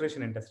into the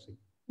nutrition industry,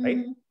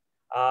 right?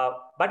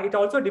 But it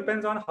also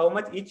depends on how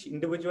much each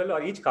individual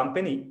or each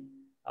company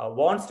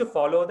wants to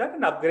follow that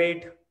and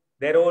upgrade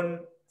their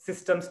own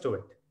systems to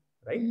it,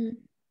 right?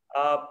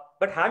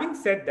 But having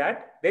said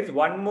that, there is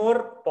one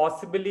more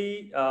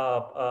possibly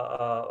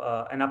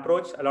an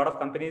approach a lot of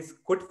companies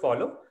could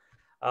follow,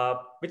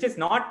 which is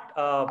not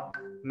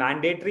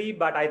mandatory,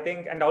 but I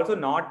think, and also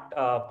not,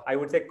 I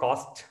would say,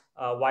 cost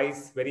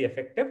wise very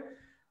effective.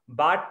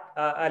 But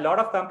a lot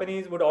of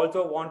companies would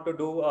also want to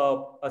do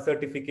a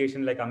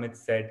certification, like Amit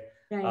said,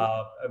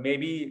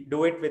 maybe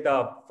do it with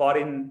a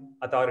foreign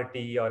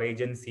authority or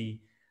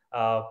agency,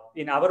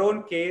 In our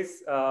own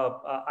case,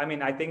 I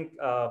mean, I think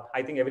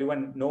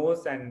everyone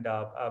knows, and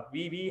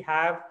we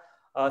have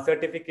a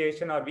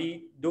certification, or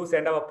we do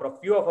send our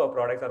few of our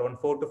products, around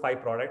 4 to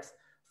 5 products,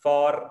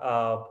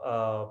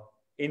 for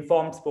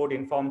informed sport,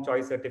 informed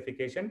choice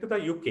certification to the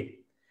UK.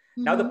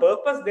 Now, the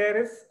purpose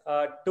there is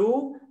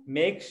to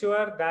make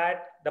sure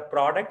that the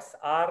products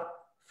are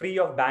free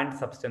of banned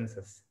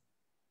substances.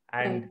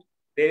 And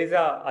there is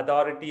a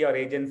authority or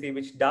agency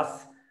which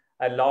does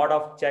a lot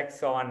of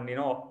checks on,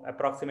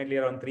 approximately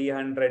around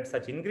 300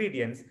 such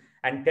ingredients,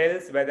 and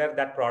tells whether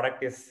that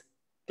product is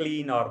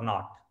clean or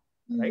not,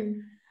 right?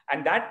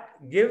 And that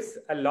gives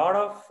a lot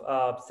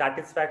of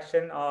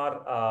satisfaction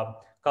or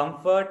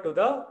comfort to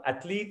the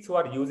athletes who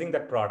are using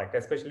that product,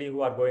 especially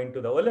who are going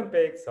to the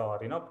Olympics, or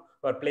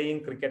who are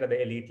playing cricket at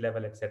the elite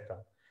level, etc.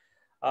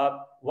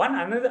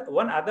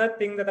 One other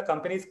thing that the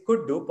companies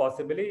could do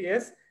possibly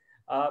is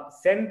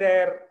send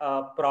their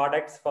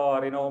products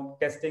for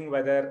testing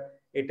whether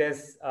it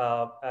is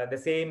the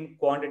same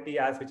quantity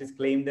as which is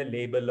claimed the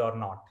label or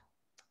not,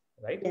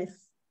 right?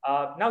 Yes.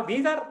 Now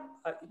these are,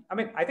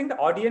 I think the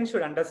audience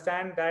should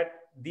understand that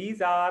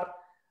these are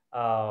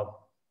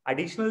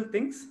additional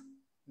things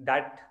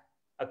that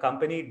a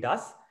company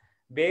does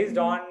based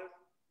on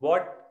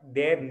what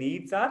their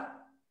needs are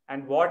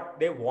and what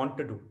they want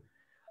to do.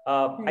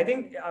 I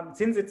think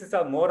since it's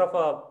a more of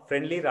a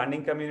friendly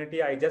running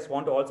community, I just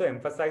want to also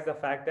emphasize the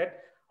fact that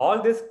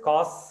all this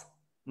costs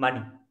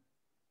money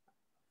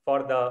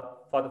for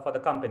the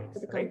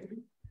companies, right?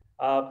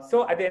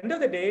 So at the end of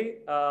the day,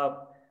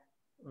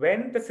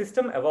 when the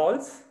system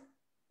evolves,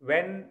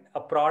 when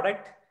a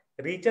product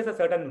reaches a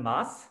certain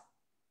mass,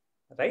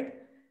 right,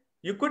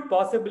 you could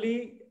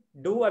possibly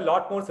do a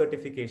lot more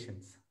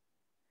certifications.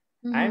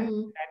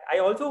 And I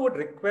also would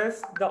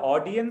request the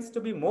audience to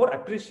be more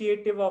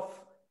appreciative of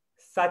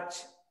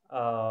such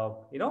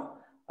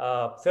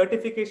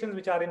certifications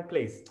which are in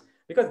place,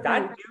 because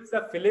that gives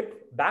a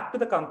fillip back to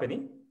the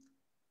company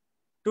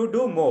to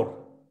do more.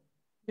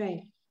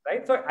 Right.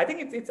 So I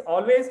think it's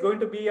always going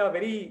to be a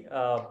very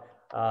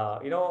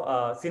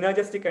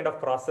synergistic kind of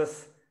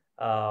process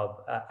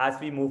as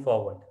we move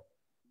forward.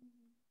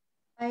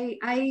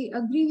 I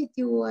agree with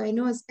you. I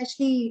know,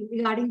 especially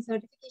regarding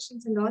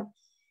certifications and all,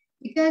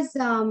 because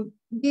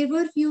there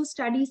were few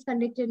studies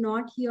conducted,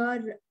 not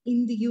here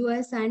in the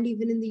US and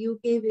even in the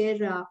UK,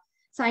 where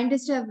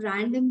scientists have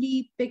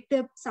randomly picked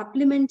up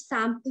supplement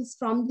samples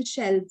from the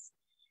shelves.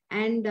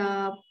 And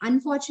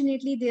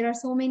unfortunately, there are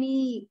so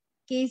many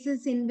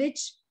cases in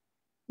which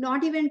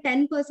not even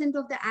 10%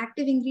 of the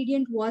active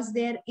ingredient was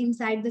there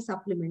inside the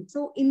supplement.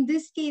 So in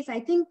this case, I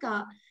think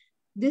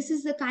this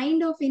is the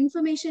kind of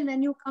information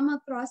when you come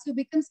across, you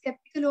become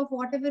skeptical of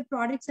whatever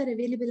products are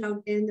available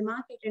out there in the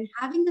market. And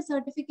having the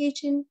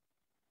certification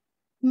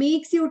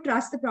makes you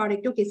trust the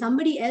product. Okay,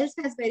 somebody else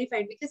has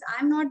verified, because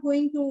I'm not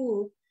going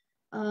to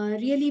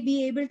really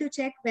be able to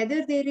check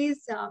whether there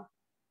is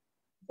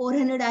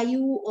 400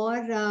 IU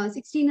or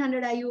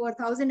 1600 IU or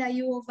 1000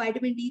 IU of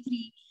vitamin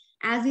D3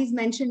 as is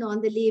mentioned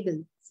on the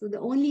label. So the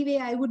only way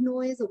I would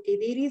know is, okay,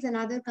 there is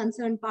another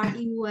concerned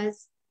party who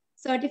has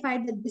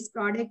certified that this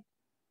product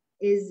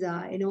is,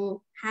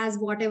 has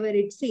whatever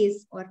it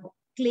says or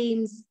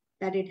claims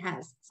that it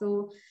has.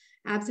 So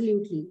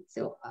absolutely.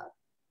 So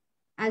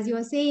as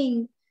you're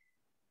saying,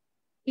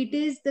 it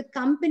is the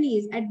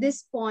companies at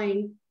this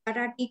point that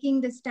are taking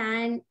the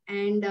stand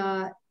and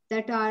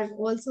that are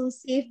also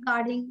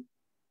safeguarding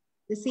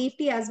the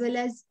safety as well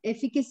as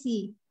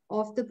efficacy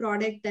of the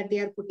product that they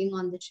are putting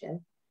on the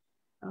shelf.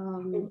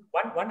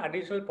 One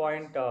additional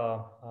point,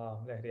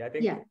 Lahiri, I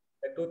think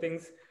the two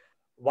things.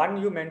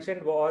 One you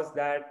mentioned was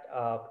that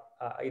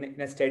in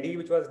a study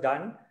which was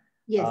done,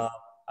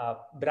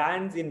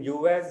 brands in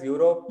US,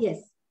 Europe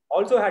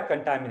also had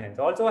contaminants,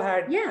 also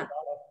had a lot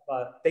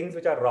of things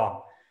which are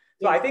wrong.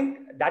 So I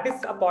think that is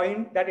a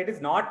point that it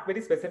is not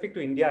very specific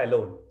to India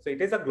alone. So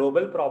it is a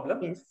global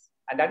problem.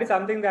 And that is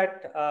something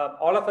that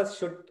all of us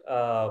should,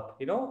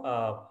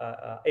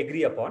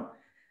 agree upon.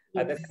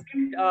 The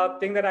second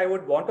thing that I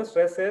would want to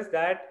stress is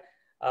that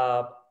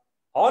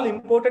all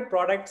imported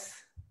products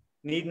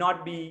need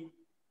not be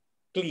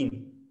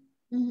clean,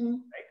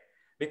 right?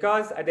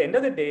 Because at the end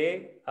of the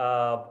day,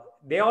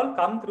 they all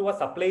come through a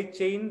supply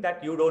chain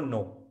that you don't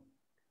know.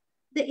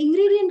 The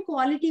ingredient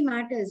quality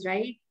matters,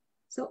 right?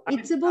 So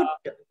it's about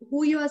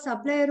who your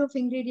supplier of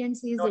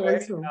ingredients is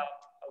also.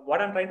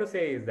 What I'm trying to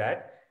say is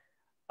that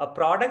a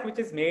product which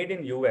is made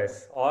in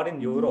US or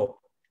in Europe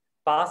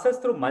passes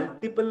through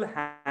multiple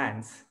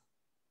hands,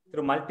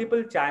 through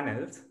multiple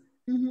channels,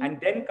 and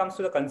then comes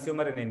to the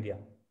consumer in India.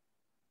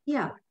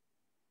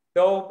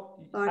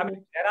 So, I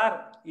mean, there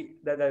are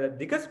the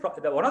biggest,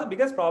 one of the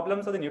biggest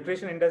problems of the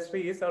nutrition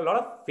industry is a lot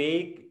of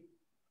fake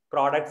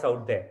products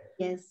out there.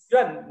 You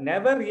are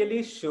never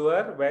really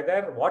sure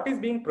whether what is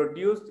being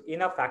produced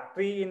in a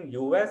factory in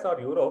US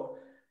or Europe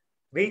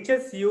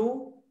reaches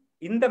you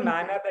in the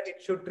manner that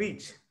it should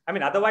reach. I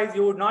mean, otherwise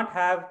you would not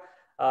have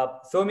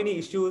so many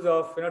issues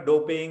of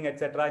doping,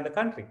 etc. in the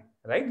country,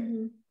 right?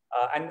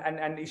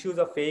 And issues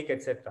of fake,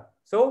 etc.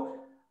 So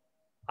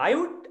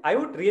I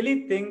would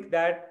really think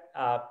that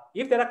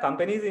if there are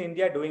companies in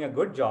India doing a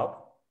good job,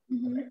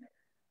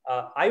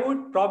 I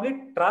would probably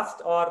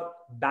trust or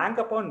bank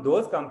upon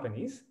those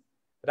companies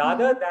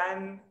rather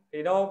than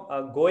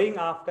going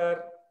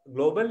after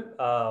global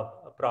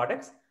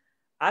products,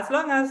 as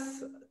long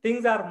as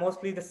things are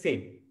mostly the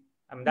same.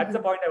 I mean, that's the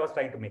point I was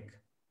trying to make.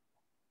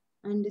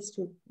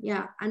 Understood.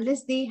 Yeah,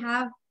 unless they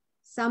have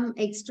some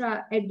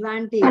extra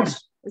advantage,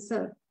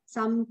 so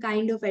some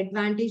kind of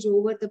advantage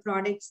over the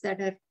products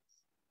that are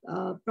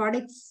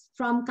products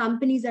from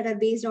companies that are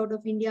based out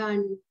of India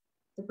and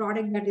the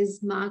product that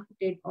is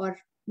marketed or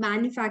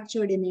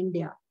manufactured in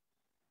India.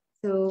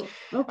 So,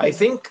 okay.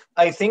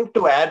 I think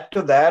to add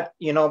to that,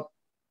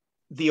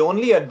 the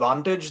only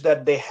advantage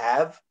that they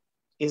have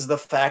is the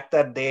fact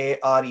that they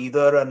are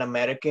either an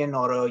American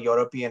or a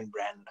European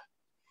brand.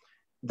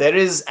 There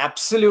is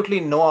absolutely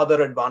no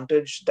other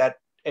advantage that,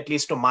 at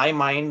least to my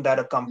mind, that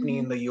a company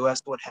in the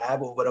US would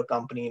have over a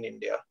company in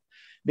India.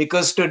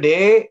 Because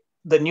today,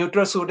 the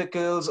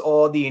nutraceuticals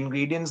or the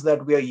ingredients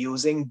that we are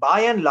using,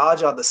 by and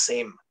large, are the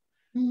same.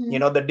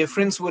 The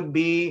difference would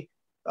be,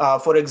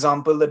 for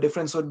example, the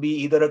difference would be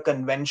either a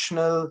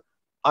conventional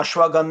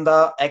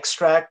ashwagandha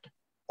extract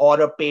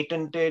or a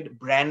patented,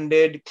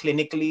 branded,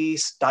 clinically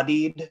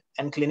studied,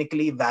 and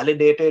clinically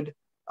validated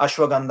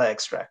ashwagandha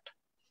extract.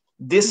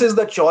 This is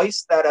the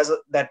choice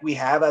that we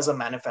have as a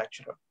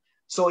manufacturer.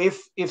 So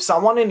if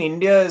someone in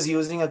India is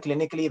using a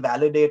clinically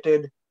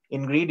validated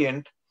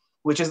ingredient,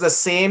 which is the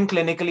same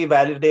clinically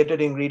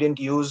validated ingredient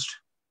used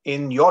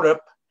in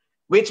Europe,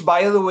 which,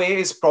 by the way,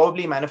 is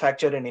probably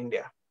manufactured in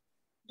India,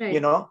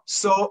 right.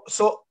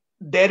 So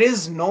there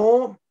is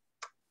no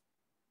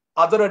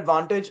other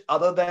advantage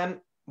other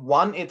than,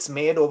 one, it's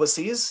made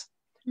overseas,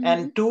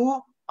 and two,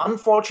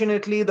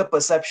 unfortunately, the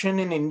perception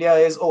in India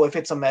is, oh, if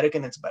it's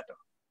American, it's better.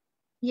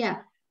 Yeah.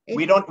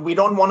 We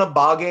don't want to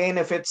bargain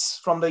if it's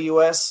from the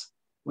US.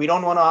 We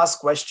don't want to ask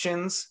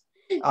questions.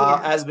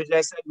 As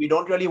Vijay said, we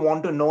don't really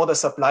want to know the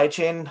supply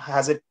chain.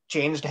 Has it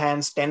changed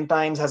hands 10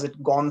 times? Has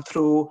it gone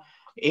through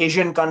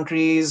Asian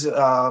countries,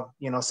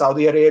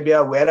 Saudi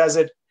Arabia?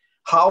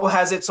 How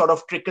has it sort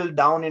of trickled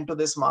down into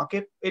this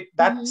market?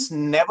 That's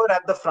never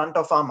at the front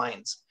of our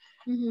minds.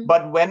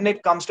 But when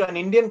it comes to an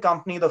Indian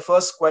company, the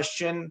first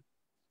question,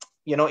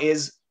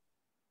 is,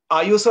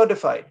 are you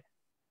certified?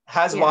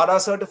 Has WADA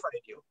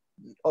certified you?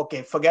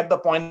 Okay, forget the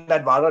point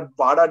that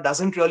WADA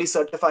doesn't really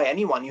certify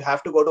anyone. You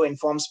have to go to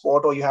Inform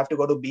Sport, or you have to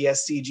go to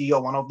BSCG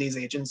or one of these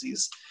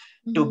agencies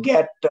to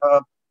get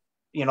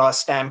a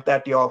stamp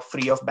that you're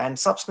free of banned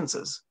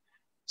substances.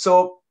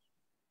 So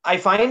I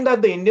find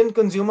that the Indian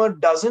consumer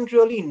doesn't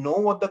really know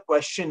what the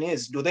question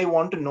is. Do they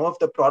want to know if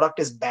the product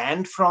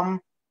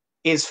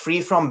is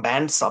free from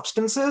banned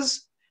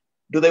substances?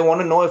 Do they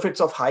want to know if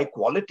it's of high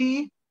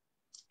quality?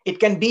 It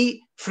can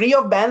be free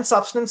of banned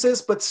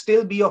substances, but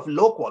still be of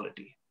low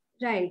quality.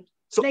 Right.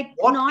 So like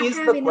what not is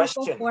have the enough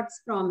question? Of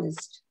what's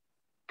promised.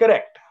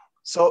 Correct.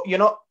 So,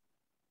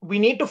 we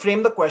need to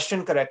frame the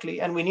question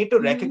correctly, and we need to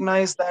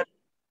recognize that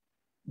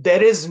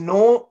there is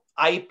no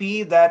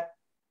IP that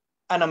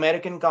an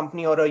American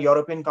company or a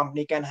European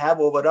company can have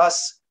over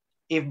us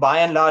if, by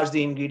and large,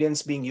 the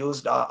ingredients being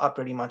used are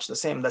pretty much the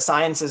same. The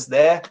science is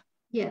there.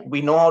 Yeah.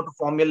 We know how to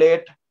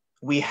formulate.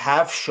 We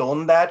have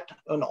shown that,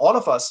 and all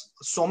of us,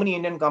 so many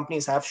Indian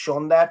companies have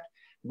shown that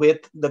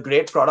with the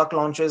great product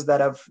launches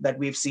that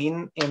we've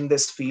seen in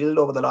this field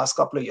over the last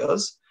couple of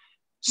years.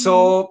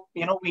 So,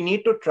 we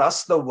need to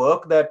trust the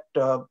work that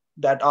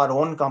our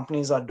own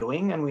companies are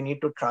doing, and we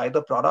need to try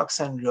the products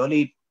and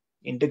really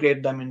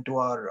integrate them into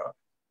our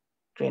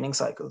training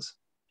cycles.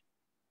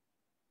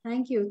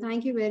 Thank you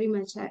very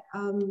much.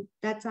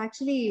 That's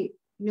actually,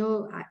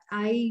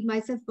 I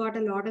myself got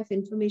a lot of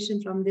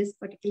information from this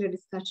particular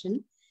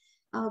discussion.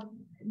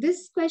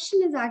 This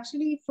question is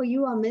actually for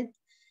you, Amit.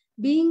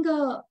 Being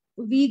a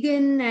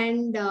vegan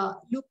and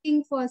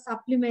looking for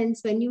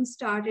supplements when you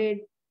started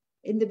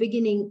in the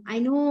beginning, I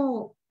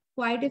know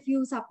quite a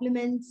few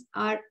supplements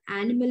are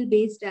animal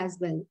based as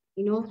well.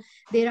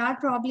 There are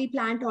probably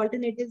plant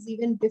alternatives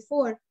even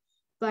before,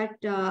 but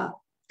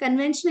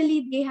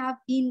conventionally they have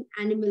been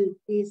animal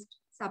based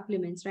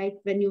supplements, right?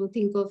 When you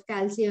think of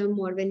calcium,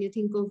 or when you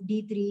think of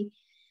D3,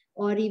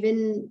 or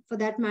even for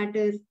that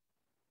matter,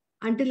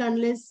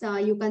 unless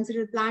you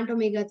consider plant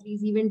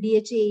omega-3s, even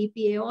DHA,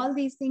 EPA, all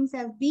these things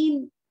have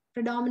been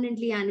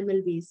predominantly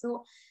animal-based.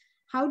 So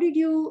how did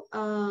you,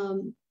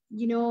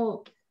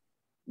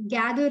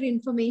 gather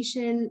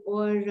information,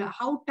 or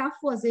how tough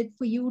was it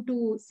for you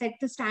to set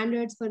the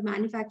standards for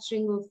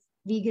manufacturing of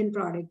vegan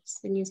products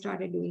when you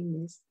started doing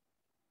this?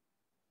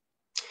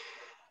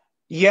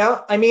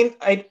 Yeah, I mean,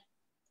 I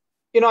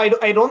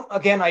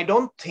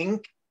don't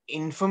think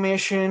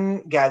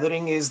information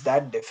gathering is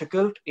that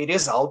difficult. It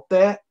is out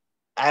there.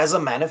 As a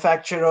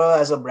manufacturer,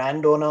 as a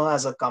brand owner,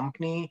 as a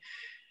company,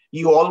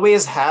 you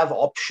always have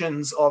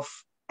options of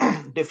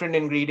different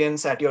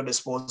ingredients at your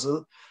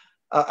disposal.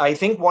 I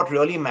think what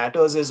really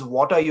matters is,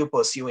 what are you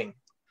pursuing?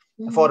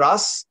 For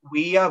us,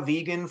 we are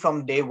vegan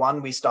from day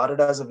one. We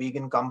started as a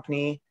vegan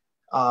company.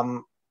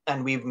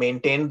 and we've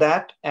maintained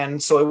that.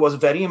 And so it was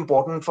very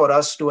important for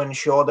us to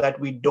ensure that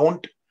we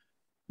don't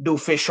do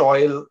fish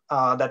oil,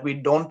 that we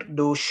don't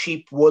do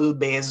sheep wool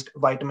based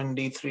vitamin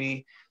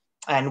D3,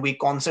 and we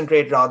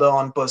concentrate rather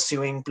on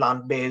pursuing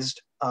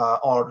plant-based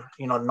or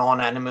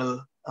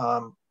non-animal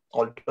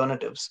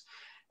alternatives.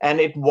 And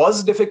it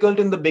was difficult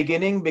in the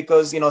beginning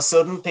because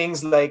certain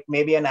things like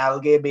maybe an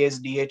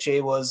algae-based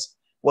DHA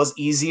was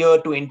easier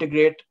to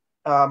integrate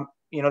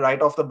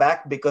right off the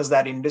bat because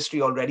that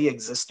industry already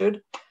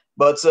existed.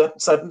 But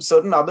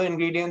certain other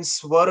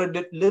ingredients were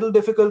a little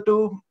difficult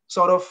to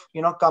sort of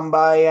come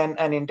by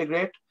and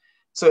integrate.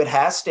 So it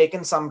has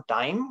taken some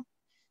time,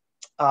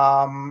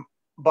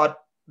 but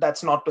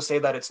that's not to say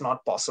that it's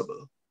not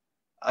possible.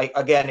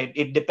 Again,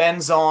 it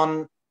depends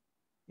on,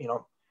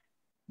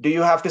 do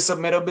you have to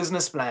submit a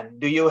business plan?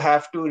 Do you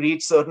have to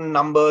reach certain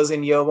numbers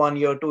in year 1,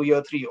 year 2,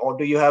 year 3? Or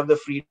do you have the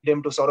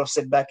freedom to sort of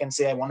sit back and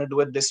say, I want to do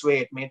it this way.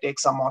 It may take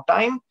some more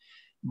time,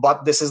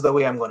 but this is the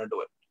way I'm going to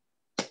do it.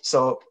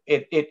 So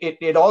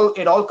it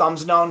all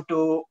comes down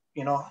to,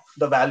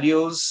 the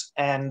values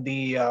and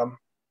the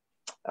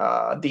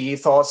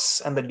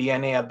ethos and the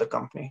DNA at the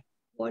company.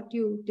 What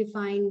you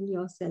define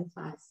yourself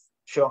as.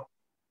 Sure.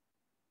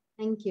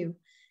 Thank you.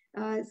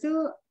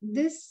 So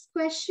this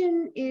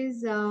question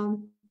is,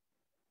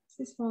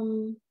 this is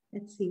from,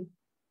 let's see.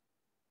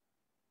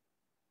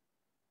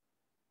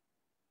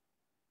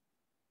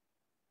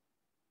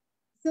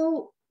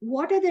 So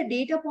what are the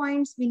data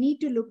points we need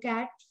to look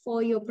at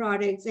for your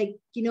products? Like,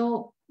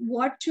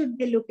 what should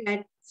they look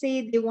at?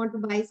 Say they want to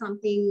buy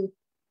something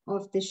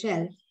off the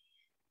shelf,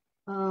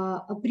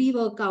 a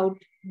pre-workout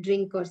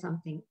drink or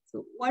something.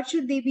 So what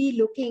should they be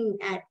looking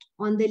at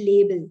on the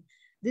label?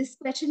 This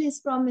question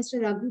is from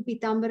Mr. Raghu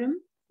Pitambaram.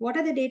 What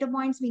are the data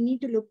points we need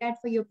to look at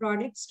for your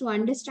products to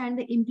understand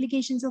the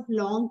implications of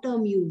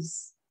long-term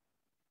use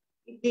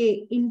if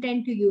they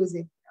intend to use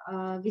it?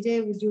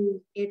 Vijay, would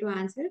you care to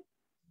answer?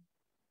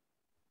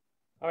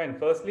 I mean,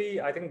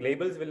 firstly, I think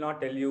labels will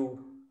not tell you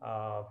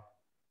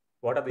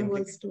what are the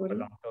implications for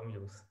long-term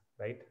use,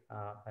 right?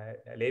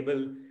 A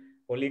label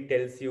only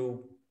tells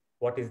you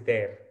what is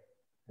there.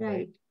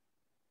 Right.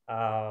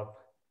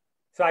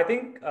 So I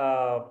think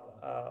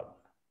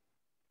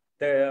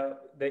the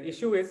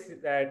issue is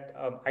that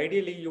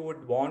ideally you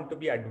would want to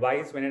be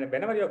advised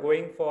whenever you're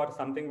going for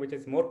something which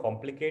is more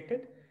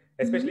complicated,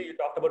 especially you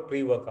talked about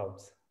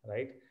pre-workouts,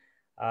 right?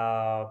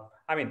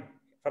 I mean,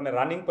 from a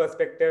running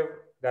perspective,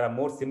 there are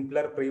more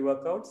simpler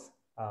pre-workouts.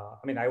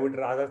 I mean, I would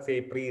rather say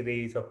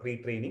pre-race or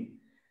pre-training.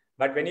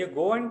 But when you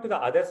go on to the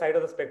other side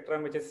of the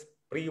spectrum, which is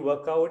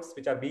pre-workouts,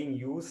 which are being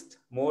used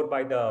more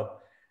by the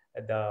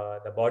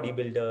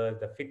bodybuilders,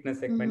 the fitness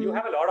segment, you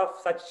have a lot of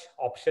such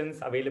options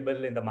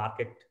available in the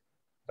market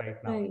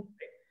right now.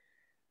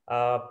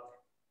 Right?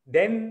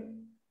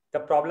 Then the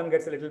problem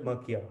gets a little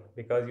murkier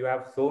because you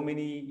have so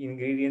many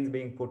ingredients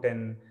being put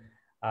in,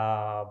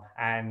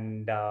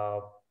 and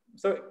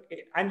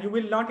you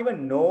will not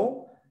even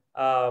know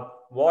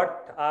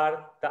what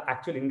are the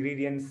actual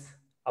ingredients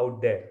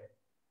out there,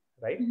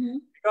 right?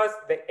 Because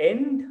the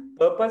end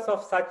purpose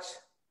of such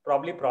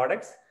probably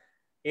products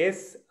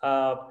is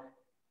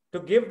to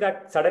give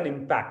that sudden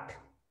impact.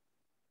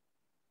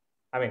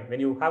 I mean, when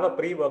you have a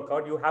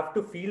pre-workout, you have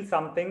to feel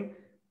something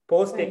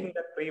post taking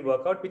that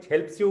pre-workout, which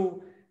helps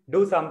you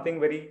do something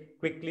very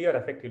quickly or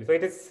effectively. So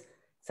it is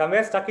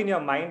somewhere stuck in your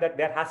mind that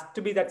there has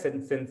to be that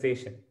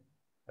sensation,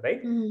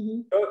 right?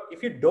 So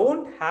if you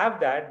don't have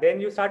that, then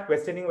you start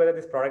questioning whether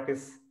this product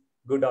is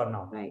good or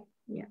not. Right.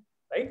 Yeah.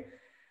 Right.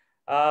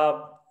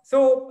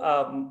 So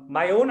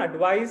my own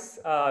advice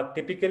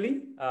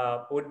typically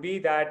would be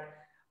that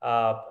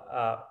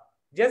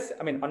just,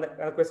 I mean, on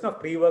the question of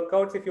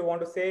pre-workouts, if you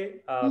want to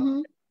say,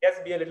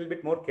 just be a little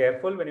bit more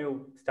careful when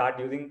you start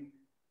using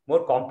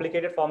more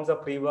complicated forms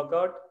of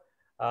pre-workout,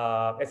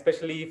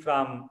 especially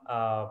from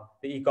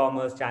the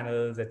e-commerce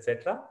channels,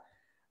 etc.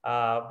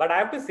 But I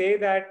have to say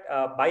that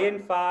by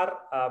and far,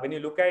 when you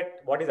look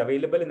at what is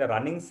available in the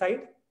running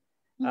side,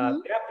 they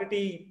are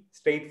pretty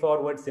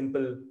straightforward,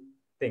 simple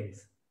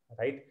things,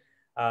 right?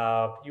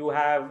 You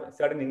have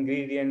certain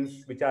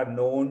ingredients which are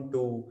known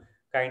to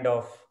kind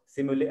of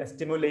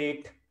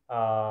stimulate,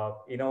 your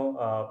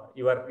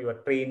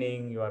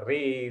training, your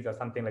race, or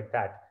something like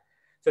that.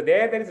 So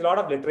there is a lot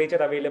of literature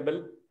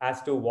available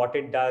as to what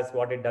it does,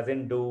 what it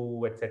doesn't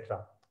do,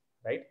 etc.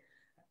 Right?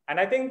 And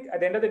I think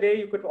at the end of the day,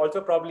 you could also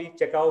probably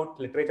check out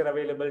literature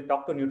available,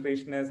 talk to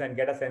nutritionists, and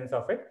get a sense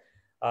of it.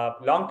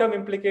 Long-term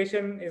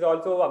implication is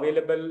also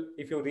available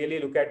if you really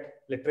look at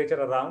literature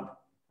around,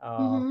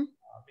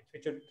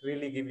 which should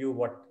really give you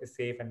what is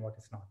safe and what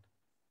is not.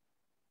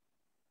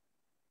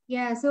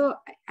 Yeah, so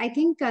I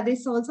think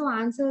this also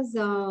answers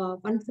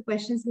one of the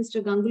questions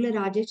Mr. Gangula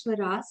Rajeshwar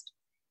asked.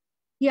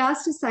 He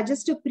asked to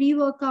suggest a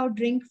pre-workout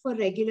drink for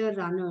regular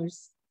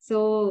runners.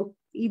 So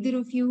either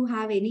of you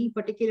have any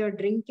particular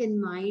drink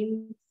in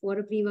mind for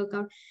a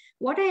pre-workout?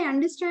 What I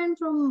understand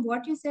from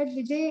what you said,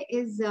 Vijay,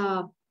 is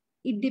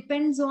it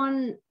depends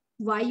on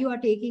why you are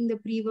taking the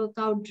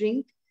pre-workout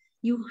drink.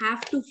 You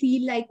have to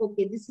feel like,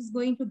 okay, this is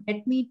going to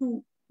get me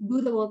to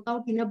do the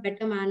workout in a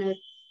better manner,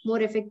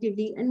 more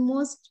effectively. And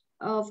most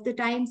of the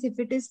times, if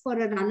it is for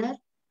a runner,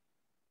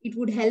 it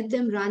would help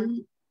them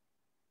run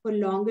for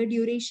longer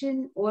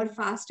duration or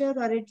faster,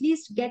 or at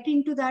least get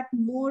into that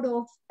mode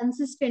of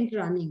consistent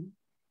running.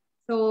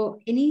 So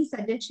any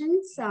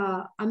suggestions,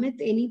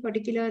 Amit, any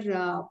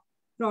particular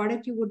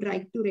product you would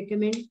like to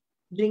recommend,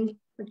 drink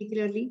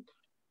particularly?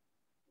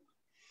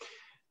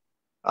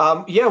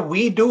 Yeah,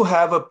 we do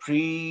have a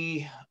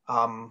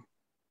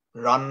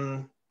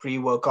run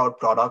pre-workout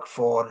product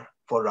for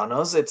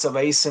runners. It's a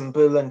very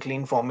simple and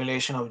clean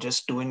formulation of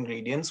just 2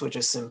 ingredients, which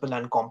is simple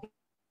and complex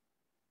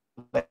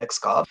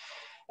carbs.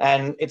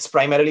 And it's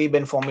primarily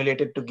been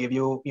formulated to give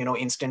you,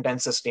 instant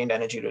and sustained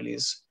energy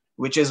release,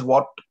 which is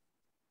what,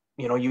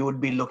 you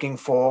would be looking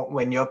for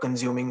when you're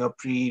consuming a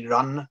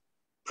pre-run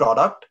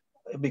product,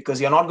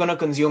 because you're not going to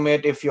consume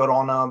it if you're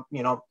on a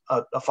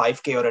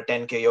 5K or a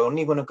 10K. You're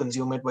only going to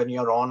consume it when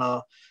you're on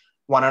a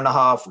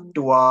 1.5,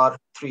 2 hour,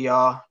 3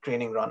 hour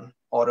training run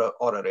or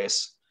a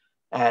race.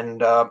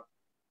 And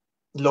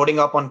loading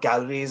up on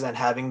calories and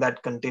having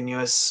that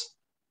continuous,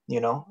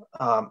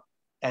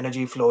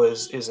 energy flow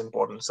is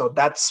important. So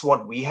that's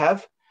what we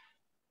have.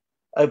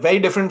 Very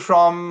different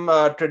from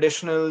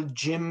traditional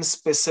gym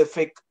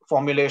specific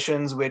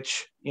formulations,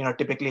 which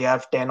typically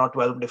have 10 or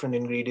 12 different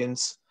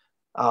ingredients.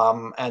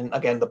 And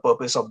again, the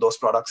purpose of those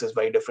products is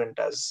very different,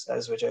 as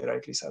Vijay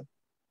rightly said.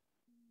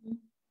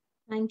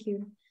 Thank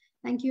you.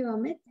 Thank you,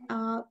 Amit.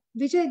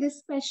 Vijay,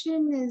 this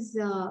question is,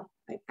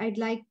 I'd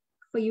like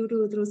for you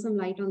to throw some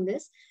light on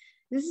this.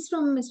 This is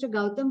from Mr.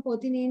 Gautam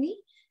Potineni.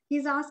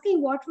 He's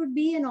asking what would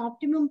be an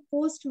optimum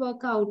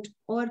post-workout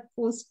or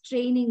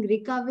post-training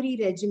recovery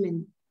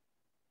regimen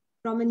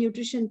from a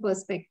nutrition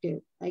perspective.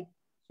 Like,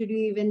 should you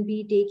even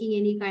be taking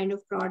any kind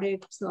of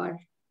products or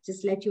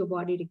just let your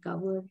body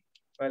recover?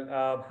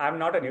 Well, I'm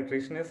not a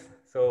nutritionist,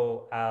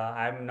 so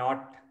I'm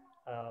not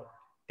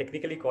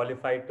technically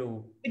qualified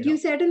to. But you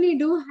certainly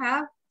do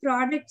have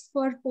products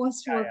for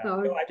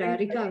post-workout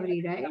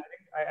recovery, right?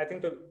 I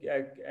think to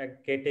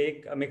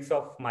take a mix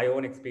of my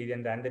own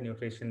experience and the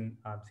nutrition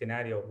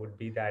scenario would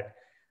be that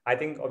I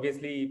think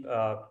obviously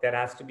there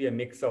has to be a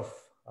mix of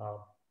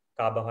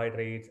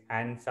carbohydrates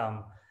and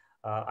some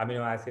amino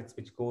acids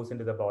which goes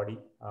into the body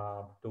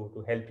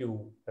to help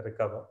you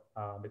recover,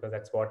 because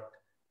that's what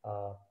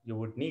you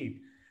would need.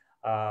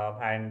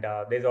 And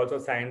there's also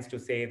science to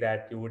say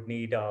that you would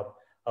need a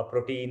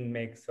protein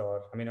mix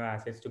or amino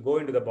acids to go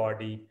into the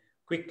body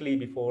quickly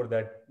before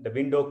the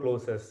window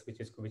closes,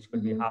 which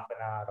could be half an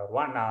hour or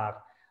 1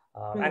 hour.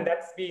 And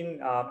that's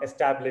been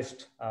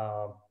established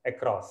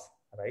across,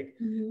 right?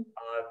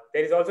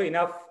 There is also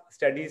enough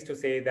studies to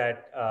say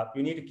that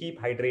you need to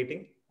keep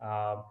hydrating.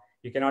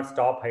 You cannot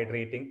stop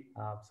hydrating.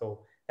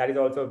 So that is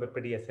also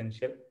pretty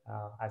essential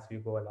as we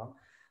go along.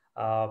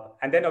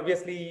 And then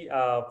obviously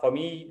for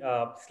me,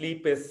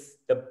 sleep is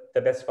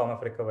the best form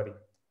of recovery,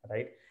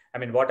 right? I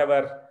mean,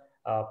 whatever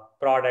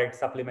products,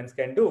 supplements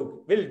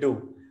will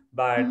do.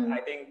 But I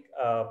think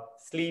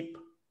sleep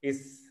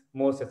is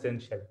most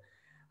essential.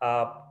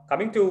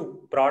 Coming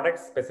to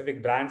products,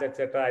 specific brands,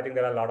 etc., I think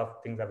there are a lot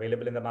of things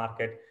available in the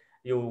market.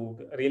 You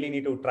really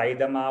need to try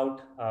them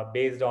out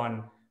based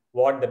on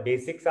what the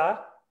basics are,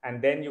 and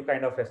then you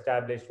kind of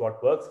establish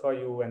what works for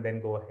you and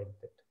then go ahead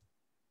with it.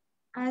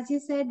 As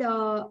you said,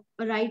 a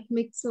right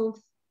mix of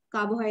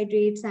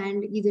carbohydrates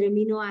and either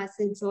amino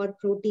acids or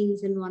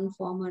proteins in one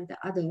form or the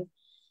other.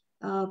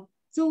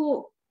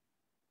 So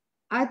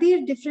are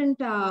there different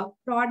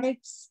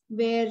products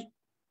where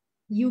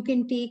you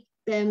can take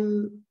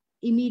them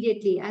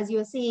immediately, as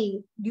you're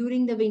saying,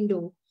 during the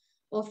window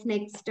of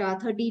next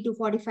 30 to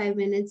 45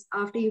 minutes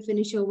after you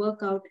finish your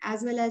workout,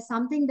 as well as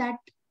something that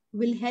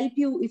will help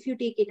you if you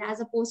take it as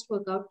a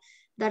post-workout,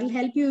 that will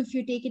help you if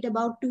you take it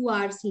about 2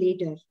 hours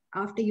later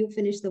after you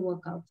finish the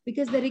workout?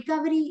 Because the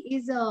recovery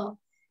is a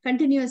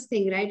continuous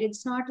thing, right?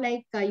 It's not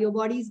like your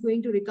body is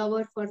going to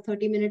recover for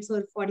 30 minutes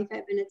or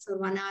 45 minutes or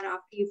 1 hour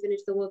after you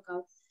finish the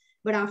workout.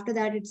 But after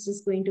that, it's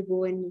just going to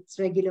go in its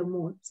regular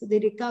mode. So the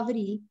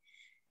recovery,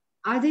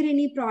 are there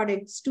any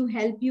products to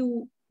help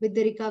you with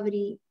the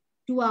recovery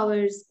 2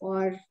 hours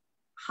or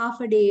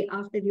half a day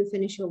after you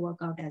finish your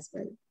workout as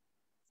well,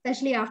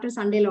 especially after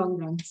Sunday long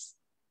runs?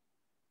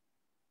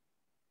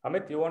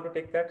 Amit, you want to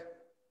take that?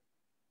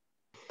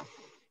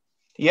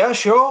 Yeah,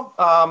 sure.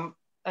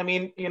 I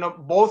mean,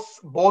 both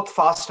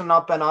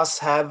FastnUp and us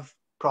have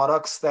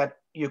products that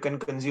you can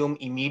consume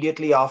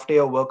immediately after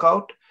your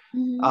workout.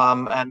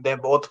 And they're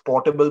both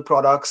portable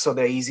products, so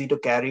they're easy to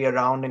carry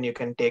around, and you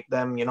can take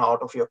them,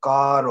 out of your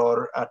car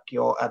or at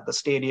the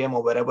stadium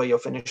or wherever you're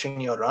finishing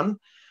your run.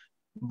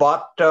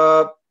 But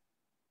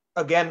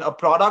again, a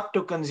product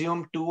to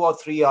consume 2 or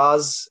 3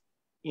 hours,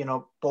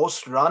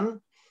 post run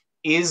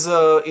is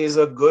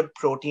a good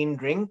protein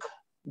drink,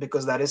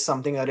 because that is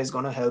something that is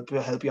going to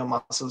help your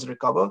muscles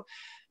recover.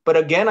 But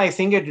again, I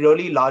think it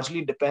really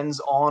largely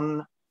depends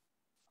on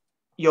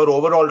your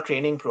overall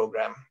training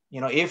program.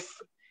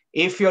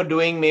 If you're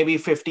doing maybe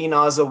 15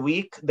 hours a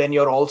week, then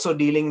you're also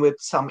dealing with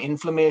some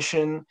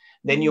inflammation.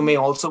 Then you may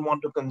also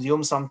want to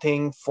consume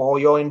something for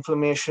your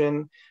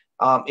inflammation.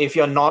 If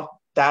you're not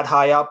that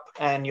high up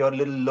and you're a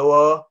little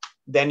lower,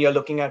 then you're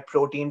looking at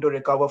protein to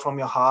recover from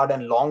your hard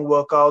and long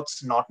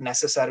workouts, not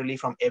necessarily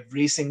from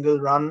every single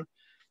run.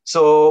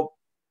 So,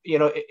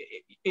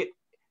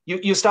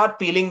 you start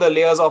peeling the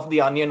layers of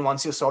the onion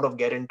once you sort of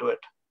get into it.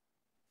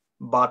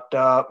 But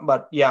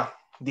yeah,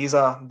 these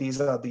are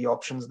the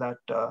options that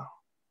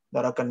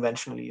are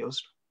conventionally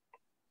used.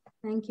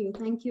 Thank you,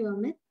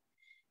 Amit.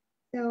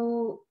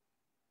 So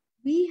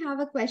we have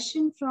a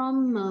question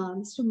from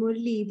Mr.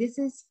 Murli. This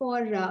is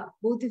for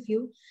both of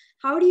you.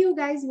 How do you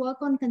guys work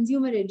on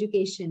consumer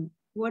education?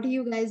 What are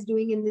you guys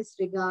doing in this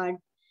regard?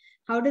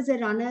 How does a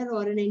runner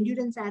or an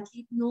endurance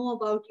athlete know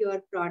about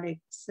your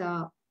products?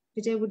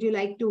 Vijay, would you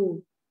like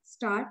to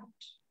start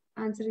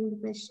answering the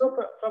question?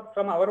 So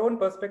from our own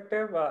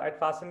perspective at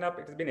FastnUp,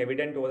 it has been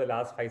evident over the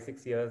last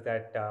 5-6 years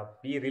that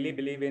we really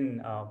believe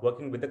in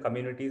working with the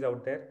communities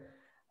out there.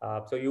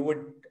 So you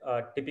would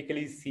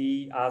typically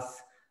see us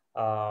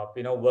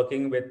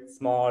working with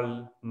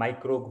small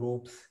micro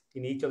groups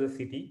in each of the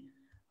city,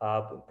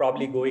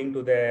 probably going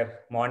to their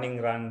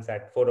morning runs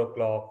at 4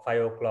 o'clock,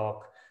 5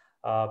 o'clock,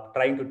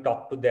 trying to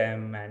talk to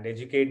them and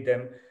educate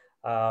them.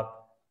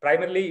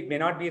 Primarily, it may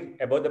not be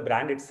about the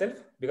brand itself,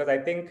 because I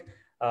think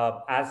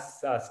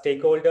as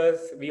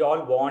stakeholders, we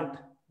all want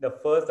the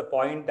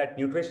point that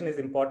nutrition is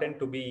important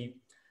to be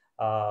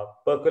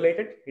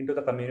percolated into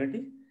the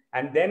community,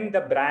 and then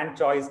the brand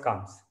choice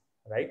comes,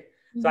 right?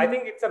 Mm-hmm. So I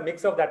think it's a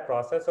mix of that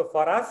process. So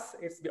for us,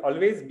 it's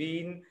always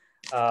been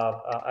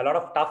a lot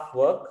of tough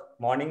work,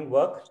 morning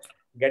work,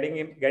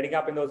 getting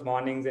up in those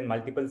mornings in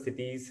multiple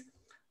cities,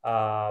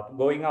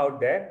 going out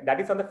there.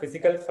 That is on the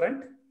physical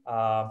front.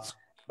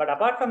 But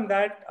apart from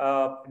that,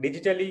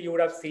 digitally, you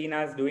would have seen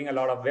us doing a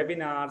lot of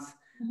webinars,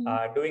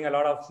 doing a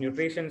lot of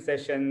nutrition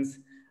sessions,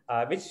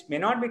 which may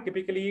not be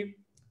typically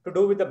to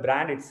do with the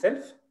brand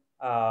itself,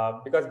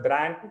 because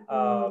brand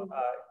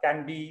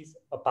can be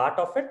a part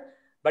of it,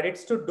 but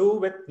it's to do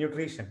with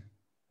nutrition,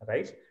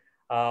 right?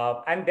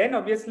 And then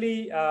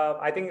obviously,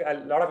 I think a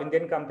lot of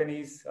Indian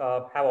companies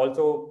have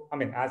also, I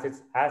mean, as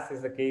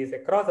is the case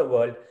across the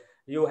world,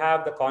 you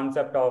have the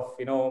concept of,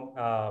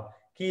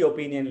 key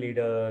opinion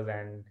leaders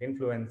and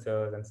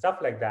influencers and stuff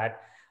like that.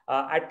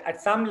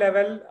 At some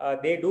level,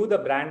 they do the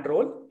brand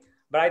role,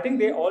 but I think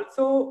they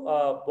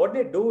also, what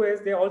they do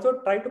is they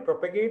also try to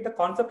propagate the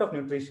concept of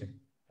nutrition,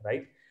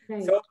 right?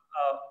 So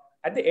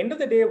at the end of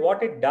the day,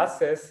 what it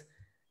does is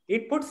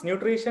it puts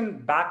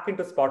nutrition back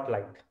into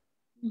spotlight.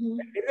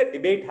 There is a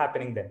debate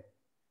happening then.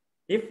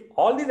 If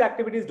all these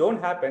activities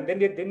don't happen, then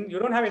you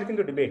don't have anything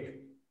to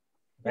debate,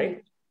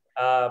 right?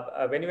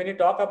 When you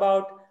talk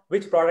about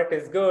which product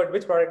is good,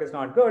 which product is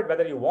not good,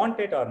 whether you want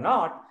it or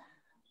not,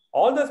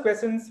 all those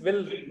questions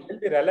will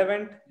be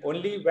relevant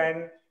only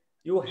when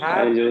you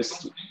have things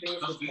to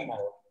come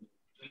out.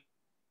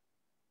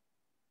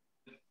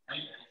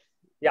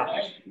 Yeah.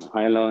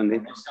 Hello, Andy.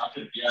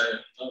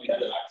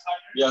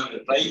 We are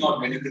trying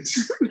out many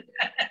things.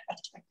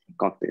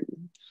 Cocktail.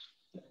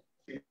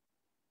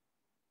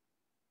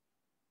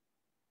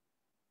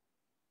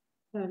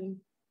 Sorry.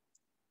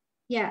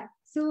 Yeah.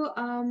 So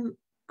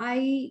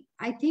I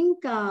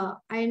think I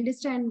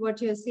understand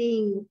what you're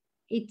saying.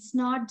 It's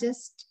not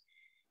just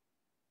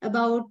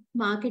about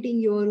marketing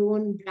your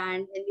own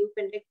brand when you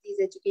conduct these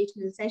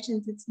educational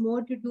sessions. It's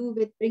more to do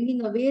with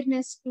bringing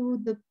awareness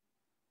to the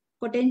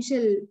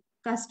potential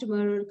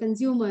customer or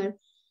consumer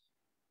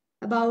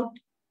about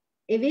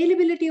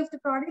availability of the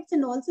products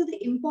and also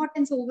the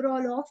importance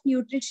overall of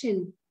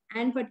nutrition,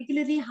 and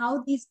particularly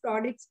how these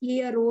products play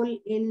a role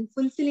in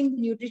fulfilling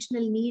the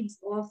nutritional needs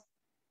of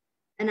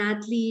an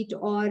athlete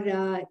or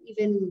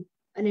even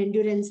an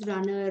endurance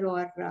runner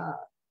or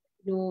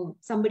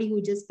somebody who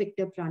just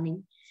picked up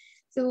running.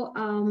 So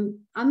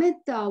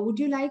Amit, would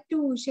you like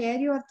to share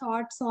your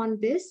thoughts on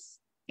this?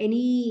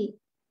 Any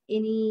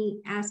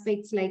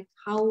aspects like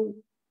how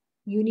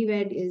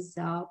Unived is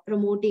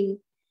promoting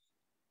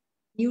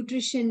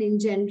nutrition in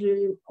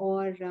general,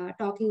 or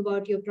talking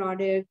about your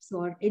products,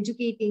 or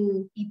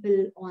educating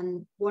people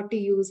on what to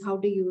use, how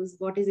to use,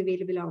 what is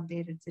available out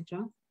there,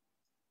 etc.?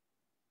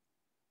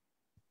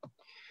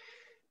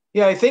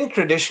 Yeah, I think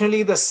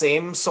traditionally the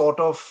same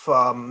sort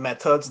of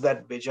methods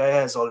that Vijay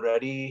has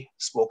already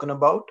spoken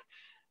about.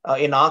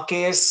 In our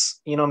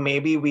case,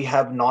 maybe we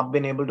have not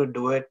been able to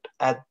do it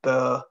at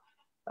the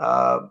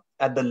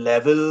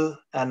level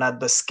and at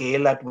the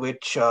scale at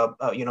which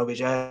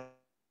Vijay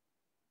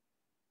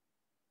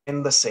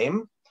in the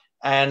same.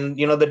 And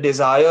the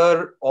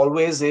desire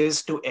always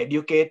is to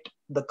educate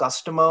the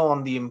customer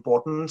on the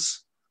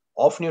importance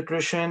of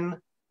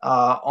nutrition,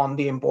 on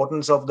the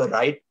importance of the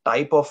right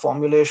type of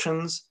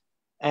formulations,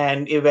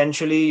 and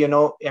eventually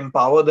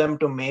empower them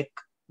to make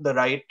the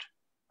right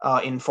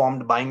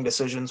informed buying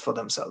decisions for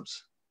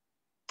themselves.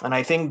 And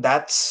I think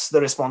that's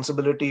the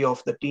responsibility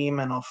of the team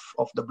and of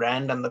the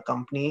brand and the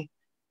company.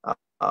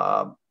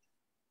 So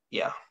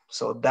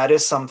that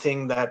is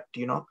something that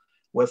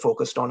we're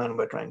focused on and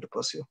we're trying to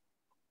pursue.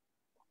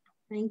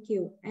 Thank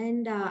you.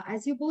 And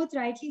as you both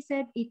rightly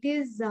said, it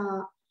is,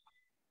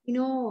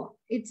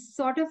 it's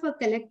sort of a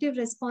collective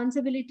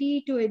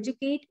responsibility to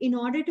educate in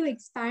order to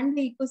expand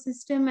the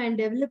ecosystem and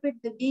develop it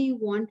the way you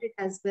want it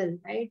as well,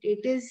 right?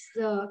 It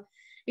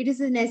is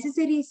a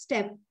necessary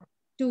step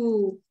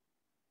to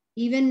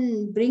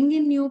even bring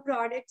in new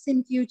products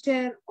in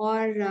future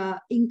or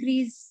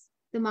increase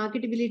the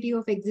marketability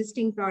of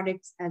existing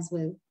products as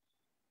well.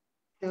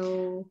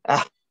 So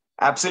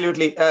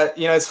absolutely.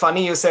 It's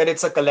funny you said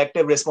it's a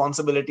collective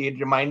responsibility. It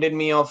reminded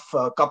me of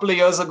a couple of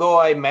years ago,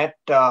 I met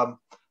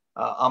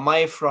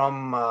Amai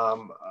from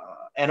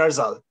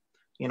Energize,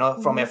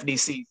 from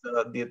FDC,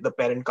 the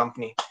parent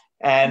company.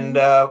 And,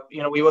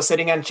 we were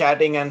sitting and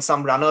chatting and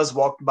some runners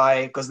walked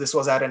by because this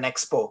was at an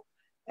expo.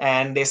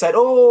 And they said,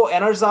 oh,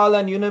 Energize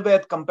and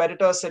Unived,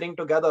 competitors sitting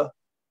together.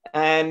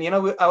 And,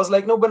 I was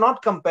like, no, we're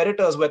not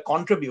competitors, we're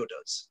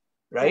contributors,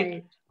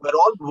 right? We're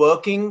all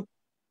working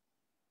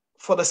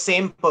for the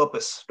same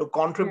purpose, to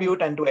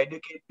contribute and to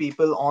educate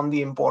people on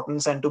the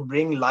importance and to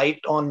bring light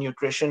on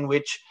nutrition,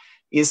 which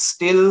is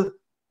still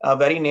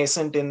very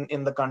nascent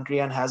in the country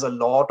and has a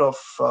lot of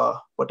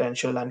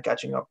potential and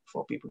catching up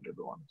for people to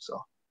go on. So,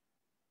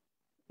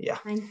 yeah.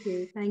 Thank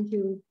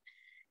you.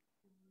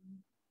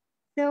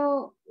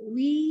 So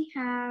we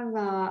have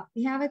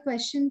a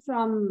question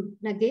from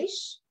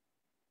Nagesh.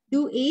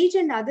 Do age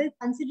and other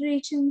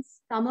considerations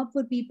come up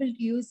for people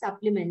to use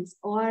supplements,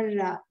 or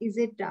is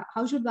it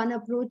how should one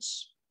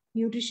approach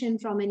nutrition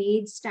from an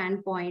age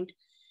standpoint?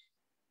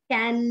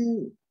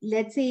 Can,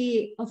 let's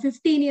say, a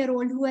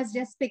 15-year-old who has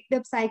just picked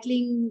up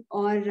cycling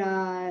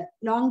or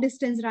long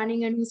distance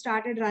running and who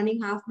started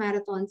running half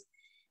marathons,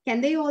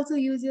 can they also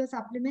use your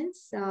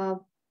supplements?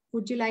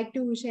 Would you like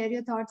to share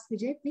your thoughts,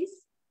 Vijay, please?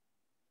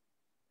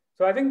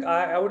 So I think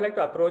I would like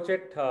to approach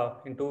it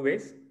in two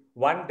ways.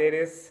 One, there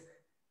is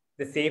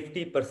the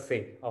safety per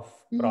se of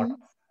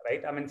products,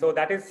 right? I mean, so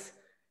that is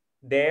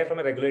there from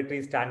a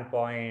regulatory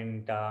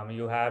standpoint.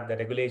 You have the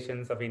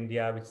regulations of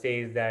India, which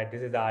says that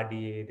this is the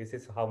RDA, this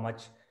is how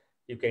much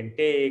you can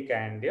take.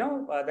 And,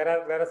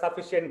 there are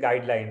sufficient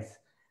guidelines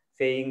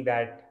saying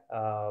that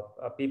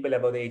people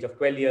above the age of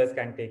 12 years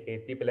can take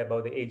it. People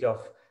above the age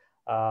of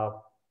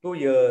 2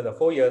 years or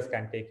 4 years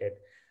can take it.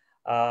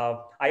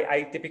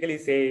 I typically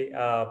say,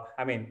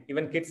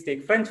 even kids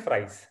take French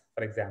fries,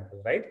 for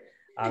example, right?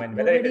 I mean,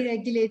 nobody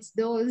regulates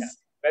those.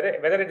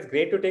 Whether it is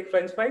great to take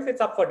French fries,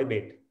 it's up for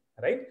debate,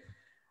 right?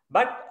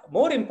 But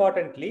more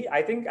importantly,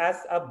 I think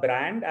as a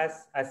brand,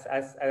 as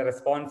a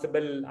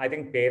responsible, I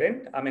think,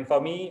 parent, I mean,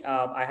 for me,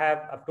 I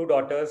have 2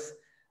 daughters.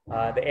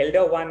 The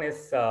elder one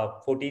is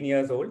 14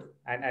 years old,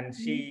 and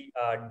she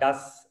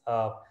does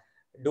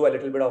do a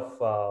little bit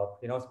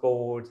of,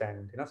 sports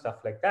and, stuff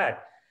like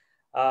that.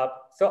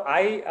 So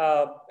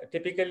I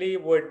typically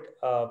would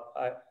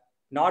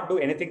not do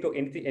anything to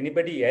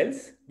anybody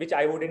else, which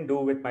I wouldn't do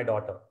with my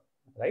daughter,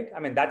 right? I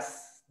mean,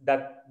 that's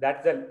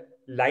the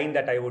line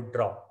that I would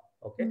draw.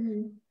 Okay.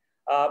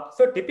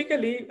 So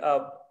typically,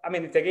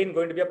 it's again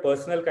going to be a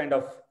personal kind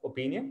of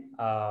opinion.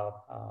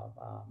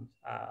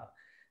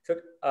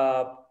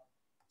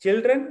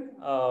 Children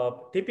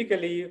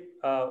typically,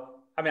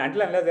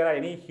 until unless there are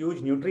any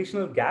huge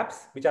nutritional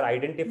gaps which are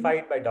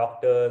identified by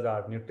doctors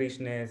or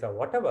nutritionists or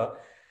whatever,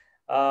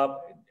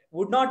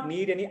 would not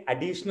need any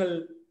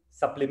additional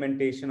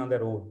supplementation on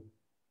their own,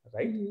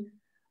 right?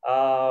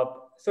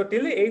 So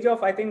till the age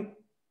of, I think,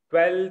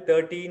 12,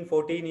 13,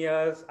 14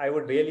 years, I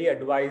would really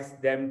advise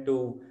them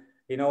to,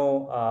 eat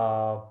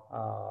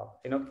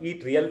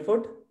real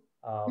food,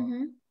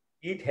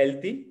 eat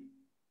healthy,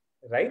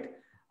 right?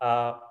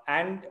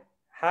 And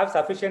have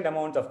sufficient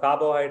amounts of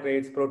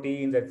carbohydrates,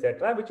 proteins,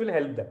 etc., which will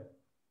help them,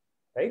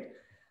 right?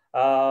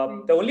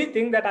 The only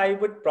thing that I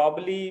would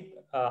probably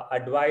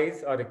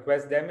advise or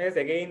request them is,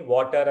 again,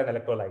 water and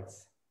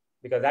electrolytes,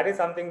 because that is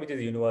something which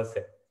is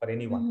universal for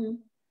anyone.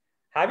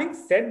 Having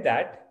said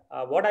that,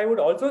 what I would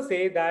also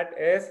say that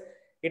is,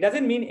 it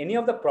doesn't mean any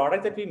of the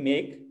products that we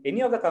make,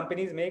 any of the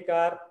companies make,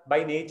 are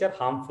by nature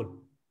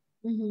harmful,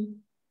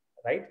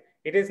 right?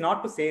 It is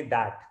not to say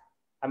that.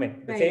 I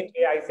mean, the same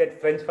way I said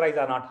French fries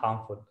are not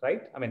harmful,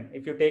 right? I mean,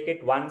 if you take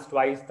it once,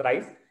 twice,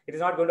 thrice, it is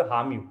not going to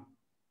harm you,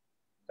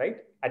 right?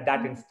 At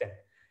that instant.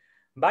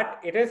 But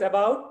it is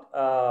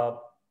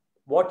about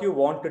what you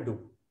want to do,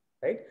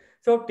 right?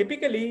 So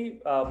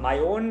typically, my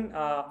own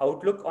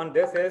outlook on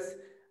this is,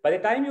 by the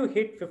time you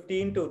hit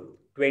 15 to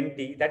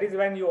 20, that is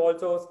when you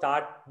also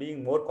start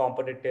being more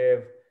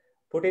competitive,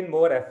 put in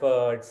more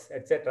efforts,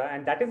 etc.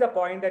 And that is the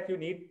point that you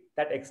need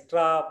that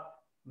extra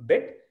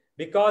bit,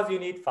 because you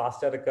need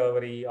faster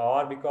recovery,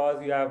 or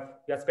because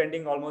you're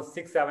spending almost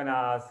 6-7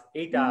 hours,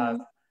 8 hours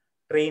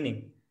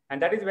training,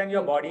 and that is when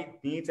your body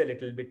needs a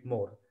little bit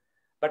more.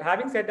 But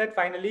having said that,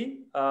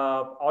 finally,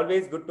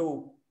 always good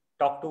to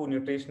talk to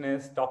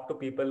nutritionists, talk to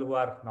people who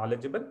are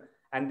knowledgeable,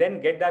 and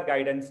then get that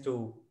guidance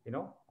to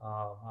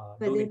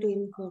whether to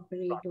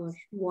incorporate or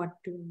what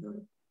to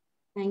do.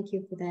 Thank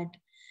you for that.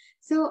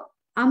 So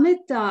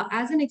Amit,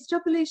 as an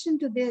extrapolation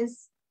to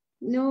this,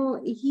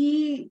 No,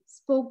 he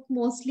spoke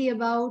mostly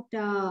about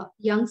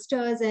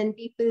youngsters and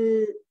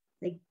people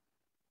like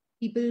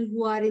people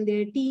who are in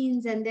their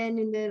teens and then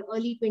in their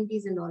early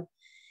 20s and all.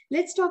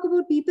 Let's talk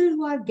about people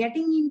who are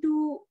getting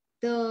into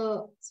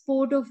the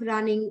sport of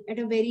running at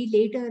a very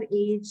later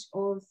age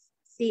of,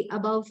 say,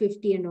 above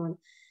 50 and all.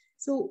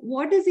 So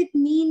what does it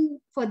mean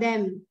for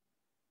them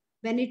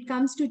when it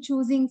comes to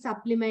choosing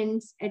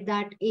supplements at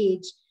that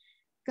age?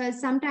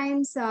 Because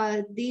sometimes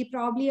they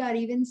probably are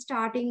even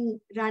starting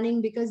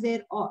running because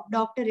their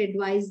doctor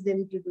advised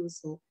them to do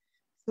so.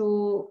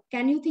 So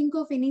can you think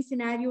of any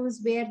scenarios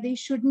where they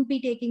shouldn't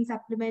be taking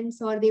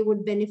supplements or they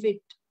would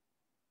benefit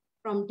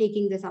from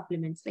taking the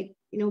supplements, like,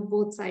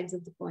 both sides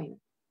of the coin?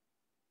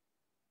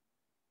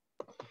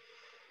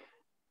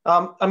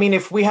 I mean,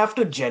 if we have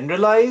to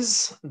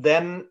generalize,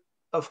 then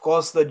of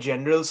course the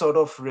general sort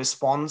of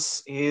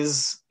response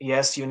is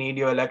yes, you need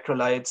your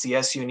electrolytes.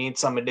 Yes, you need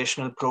some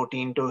additional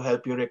protein to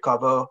help you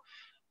recover.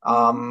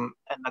 And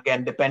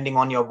again, depending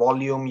on your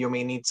volume, you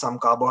may need some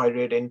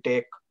carbohydrate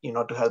intake,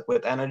 to help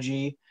with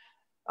energy.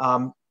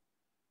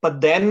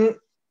 But then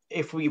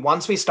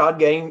once we start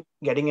getting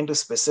into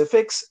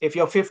specifics, if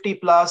you're 50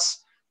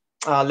 plus,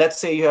 let's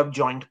say you have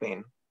joint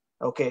pain,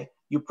 okay,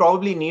 you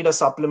probably need a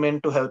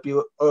supplement to help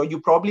you, or you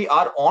probably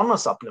are on a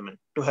supplement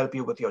to help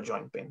you with your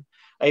joint pain.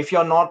 If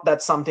you're not,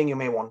 that's something you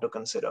may want to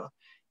consider.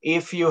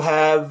 If you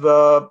have,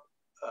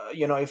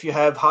 if you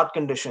have heart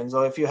conditions,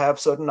 or if you have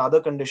certain other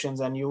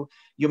conditions, and you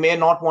may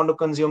not want to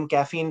consume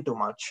caffeine too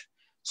much.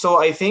 So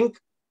I think,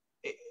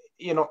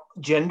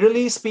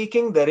 generally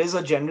speaking, there is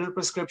a general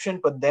prescription,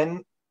 but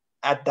then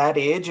at that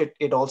age,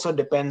 it also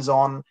depends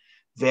on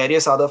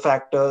various other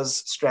factors,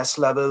 stress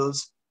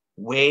levels,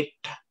 weight,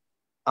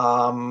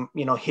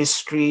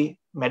 history,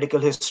 medical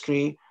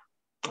history,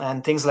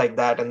 and things like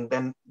that.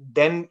 And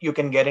then you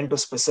can get into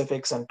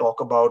specifics and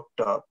talk about,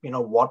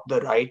 what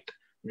the right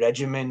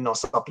regimen or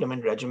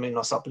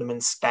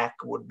supplement stack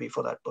would be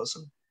for that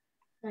person.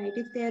 Right.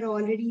 If they're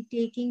already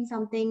taking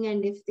something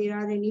and if there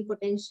are any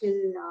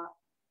potential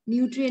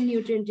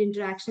nutrient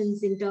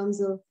interactions in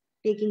terms of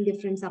taking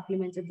different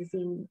supplements at the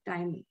same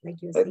time,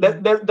 like you're saying.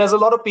 There's a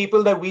lot of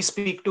people that we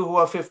speak to who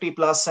are 50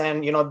 plus,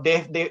 and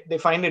they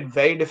find it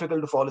very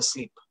difficult to fall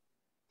asleep.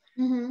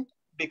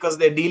 Because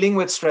they're dealing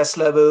with stress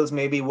levels,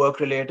 maybe work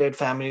related,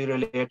 family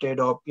related,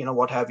 or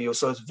what have you.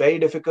 So it's very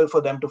difficult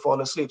for them to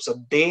fall asleep.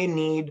 So they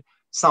need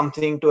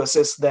something to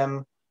assist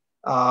them,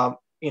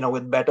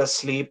 with better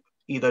sleep,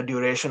 either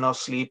duration of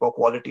sleep or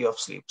quality of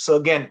sleep. So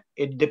again,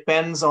 it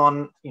depends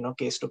on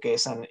case to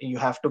case, and you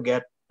have to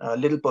get a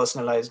little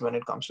personalized when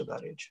it comes to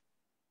that age.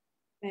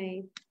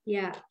 Right.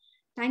 Yeah.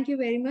 Thank you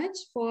very much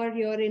for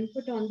your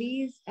input on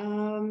these.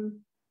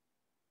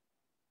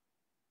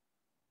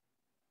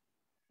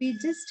 We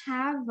just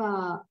have,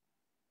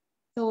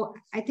 so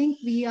I think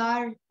we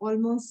are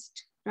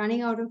almost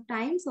running out of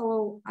time.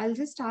 So I'll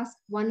just ask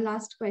one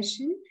last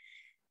question.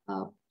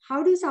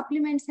 How do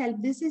supplements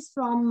help? This is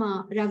from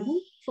Raghu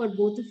for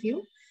both of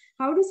you.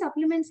 How do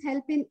supplements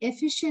help in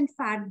efficient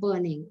fat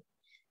burning?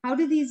 How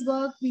do these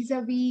work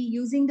vis-a-vis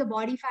using the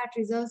body fat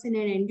reserves in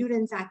an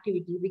endurance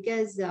activity?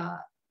 Because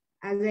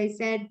as I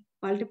said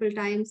multiple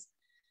times,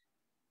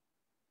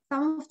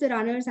 some of the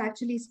runners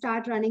actually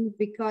start running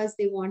because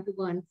they want to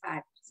burn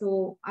fat.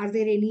 So are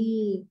there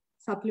any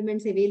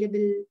supplements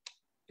available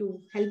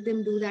to help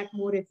them do that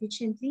more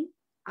efficiently?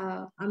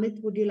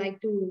 Amit, would you like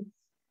to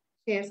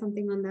share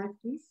something on that,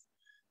 please?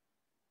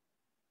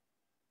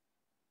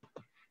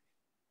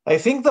 I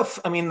think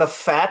the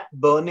fat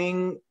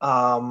burning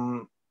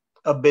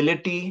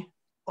ability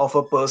of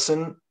a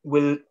person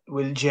will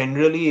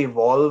generally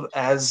evolve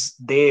as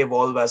they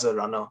evolve as a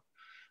runner.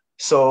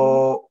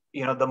 So,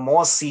 the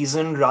more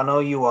seasoned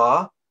runner you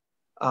are,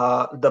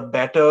 the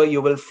better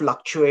you will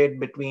fluctuate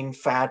between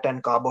fat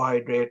and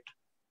carbohydrate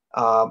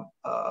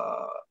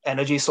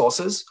energy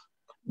sources.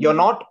 You're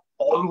not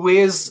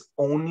always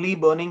only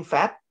burning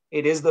fat.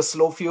 It is the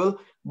slow fuel,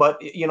 but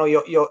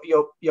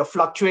you're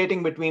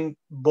fluctuating between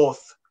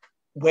both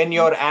when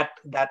you're at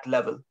that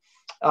level.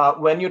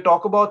 When you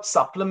talk about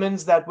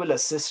supplements that will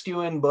assist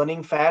you in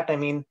burning fat, I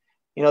mean,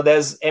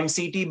 there's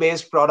MCT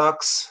based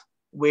products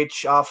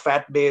which are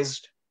fat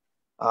based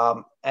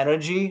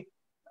energy,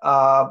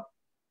 but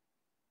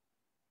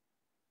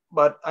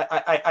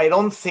I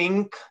don't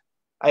think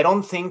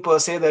per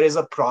se there is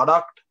a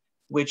product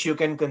which you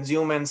can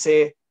consume and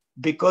say,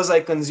 because I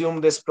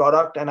consume this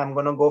product and I'm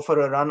going to go for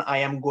a run, I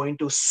am going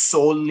to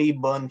solely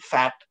burn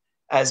fat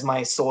as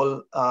my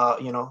sole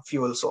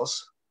fuel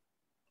source.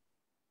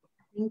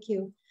 Thank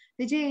you.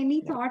 Vijay,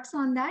 any thoughts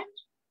on that?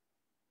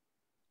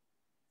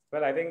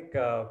 Well, I think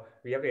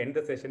we have to end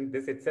the session.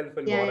 This itself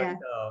will warrant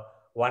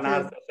 1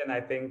 hour session, I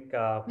think.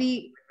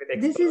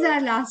 This is our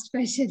last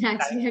question,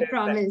 actually, I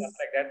promise.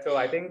 Like that. So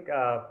I think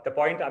the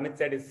point Amit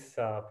said is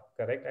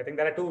correct. I think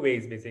there are two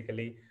ways,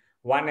 basically.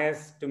 One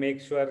is to make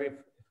sure if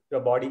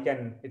your body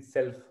can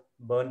itself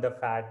burn the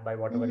fat by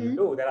whatever you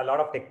do. There are a lot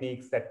of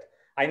techniques that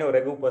I know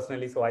Raghu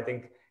personally, so I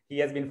think he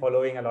has been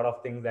following a lot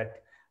of things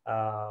that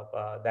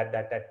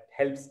that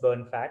helps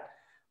burn fat.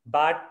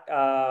 But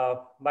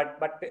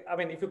I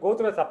mean, if you go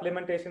through the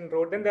supplementation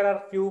route, then there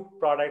are few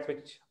products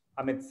which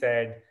Amit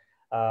said,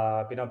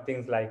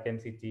 things like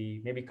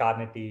MCT, maybe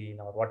carnitine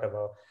or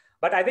whatever.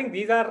 But I think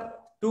these are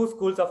two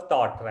schools of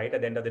thought, right?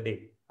 At the end of the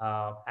day,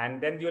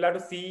 and then you'll have to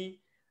see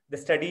the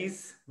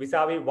studies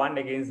vis-a-vis one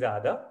against the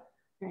other,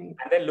 Right.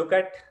 and then look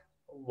at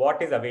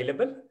what is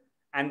available,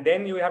 and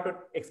then you have to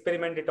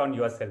experiment it on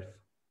yourself,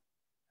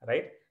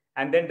 right?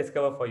 And then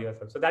discover for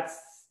yourself. So that's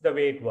the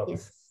way it works.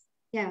 Yes.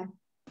 Yeah.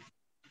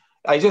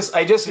 I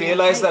just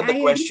realized that the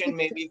I question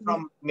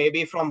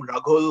maybe from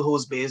Raghul,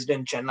 who's based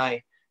in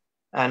Chennai,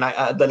 and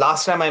the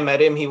last time I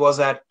met him, he was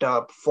at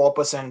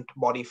 4%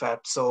 body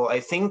fat. So I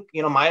think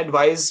my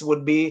advice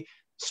would be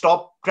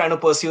stop trying to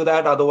pursue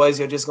that. Otherwise,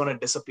 you're just going to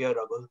disappear,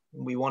 Raghul.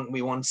 We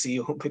won't see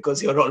you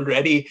because you're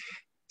already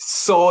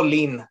so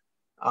lean.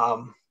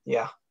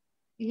 Yeah.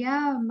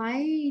 Yeah,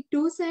 my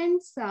 2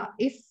 cents.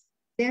 If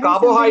there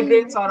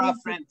Carbohydrates are our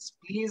friends.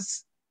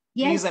 Please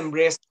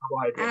embrace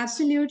carbohydrates.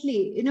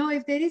 Absolutely.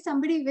 If there is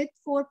somebody with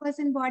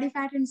 4% body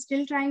fat and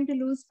still trying to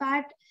lose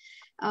fat,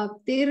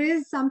 there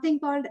is something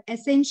called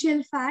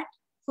essential fat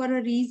for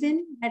a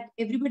reason that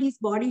everybody's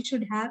body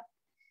should have.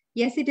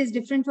 Yes, it is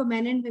different for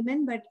men and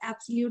women, but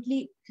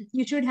absolutely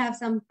you should have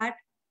some fat.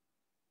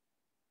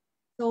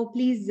 So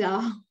please,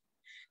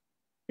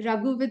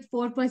 Raghu with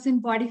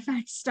 4% body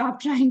fat,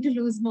 stop trying to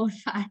lose more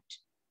fat.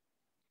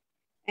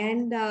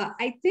 And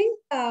I think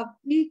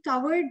we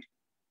covered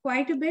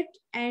quite a bit.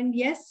 And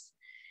yes,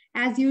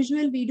 as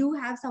usual, we do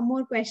have some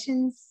more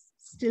questions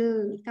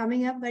still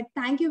coming up. But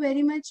thank you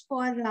very much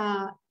for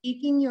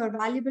taking your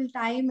valuable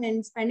time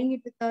and spending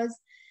it with us,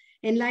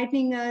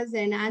 enlightening us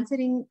and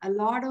answering a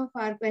lot of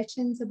our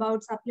questions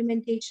about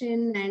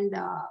supplementation and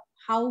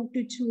how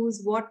to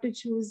choose, what to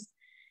choose,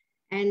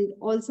 and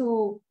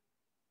also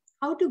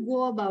how to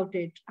go about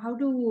it, how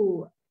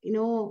to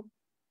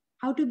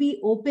be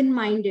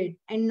open-minded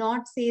and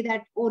not say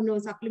that, oh no,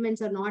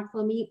 supplements are not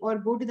for me, or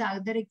go to the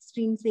other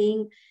extreme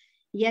saying,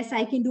 yes,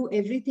 I can do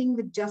everything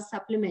with just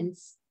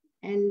supplements.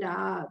 And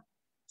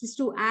just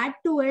to add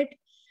to it,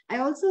 I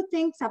also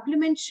think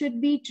supplements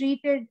should be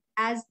treated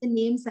as the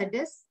name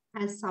suggests,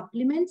 as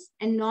supplements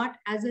and not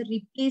as a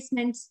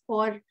replacement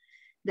for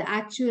the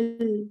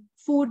actual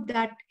food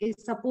that is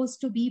supposed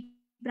to be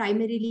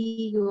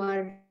primarily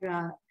your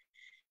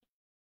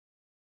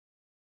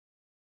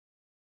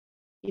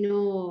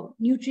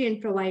nutrient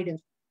provider.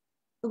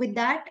 So with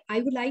that,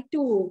 I would like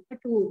to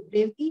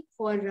Revati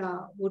for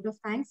vote of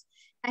thanks.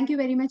 Thank you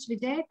very much,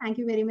 Vijay. Thank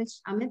you very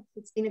much, Amit.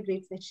 It's been a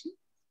great session.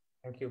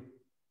 Thank you.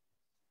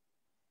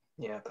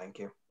 Yeah, thank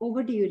you.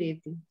 Over to you,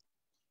 Revati.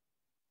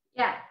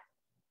 Yeah.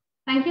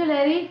 Thank you,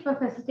 Larry, for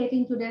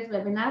facilitating today's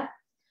webinar.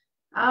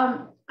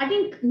 I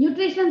think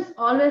nutrition is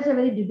always a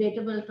very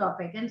debatable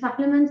topic, and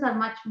supplements are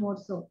much more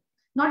so.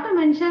 Not to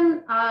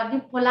mention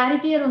the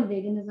polarity around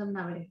veganism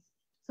nowadays.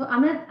 So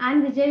Amit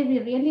and Vijay,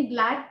 we're really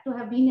glad to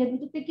have been able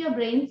to pick your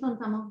brains on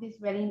some of these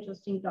very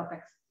interesting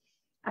topics.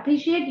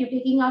 Appreciate you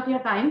taking out your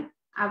time,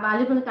 our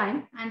valuable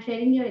time, and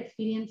sharing your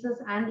experiences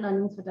and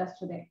learnings with us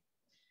today.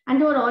 And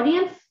to our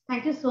audience,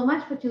 thank you so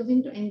much for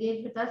choosing to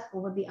engage with us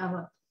over the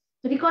hour.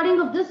 The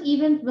recording of this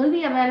event will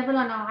be available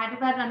on our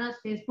Hyderabad Runners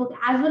Facebook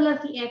as well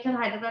as the Airtel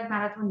Hyderabad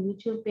Marathon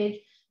YouTube page.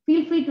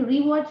 Feel free to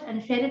rewatch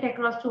and share it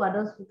across to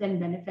others who can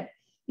benefit.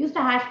 Use the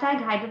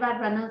hashtag Hyderabad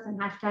Runners and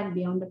hashtag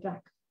Beyond the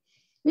Track.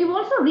 We've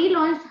also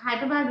relaunched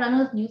Hyderabad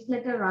Runners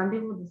newsletter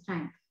Rendezvous this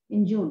time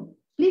in June.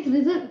 Please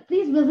visit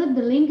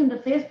the link in the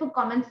Facebook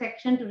comment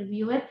section to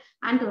review it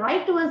and to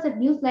write to us at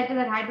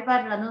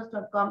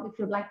newsletter@hyderabadrunners.com if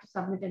you'd like to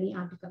submit any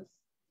articles.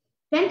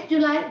 10th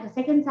July, the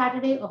second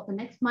Saturday of the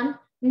next month,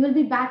 we will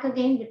be back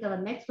again with our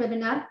next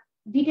webinar.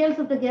 Details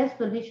of the guests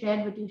will be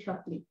shared with you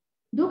shortly.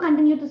 Do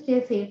continue to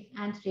stay safe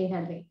and stay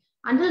healthy.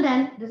 Until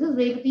then, this is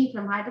Revati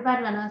from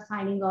Hyderabad Runners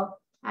signing off.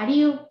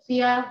 Adieu, see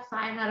ya,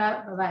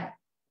 sayonara, bye-bye.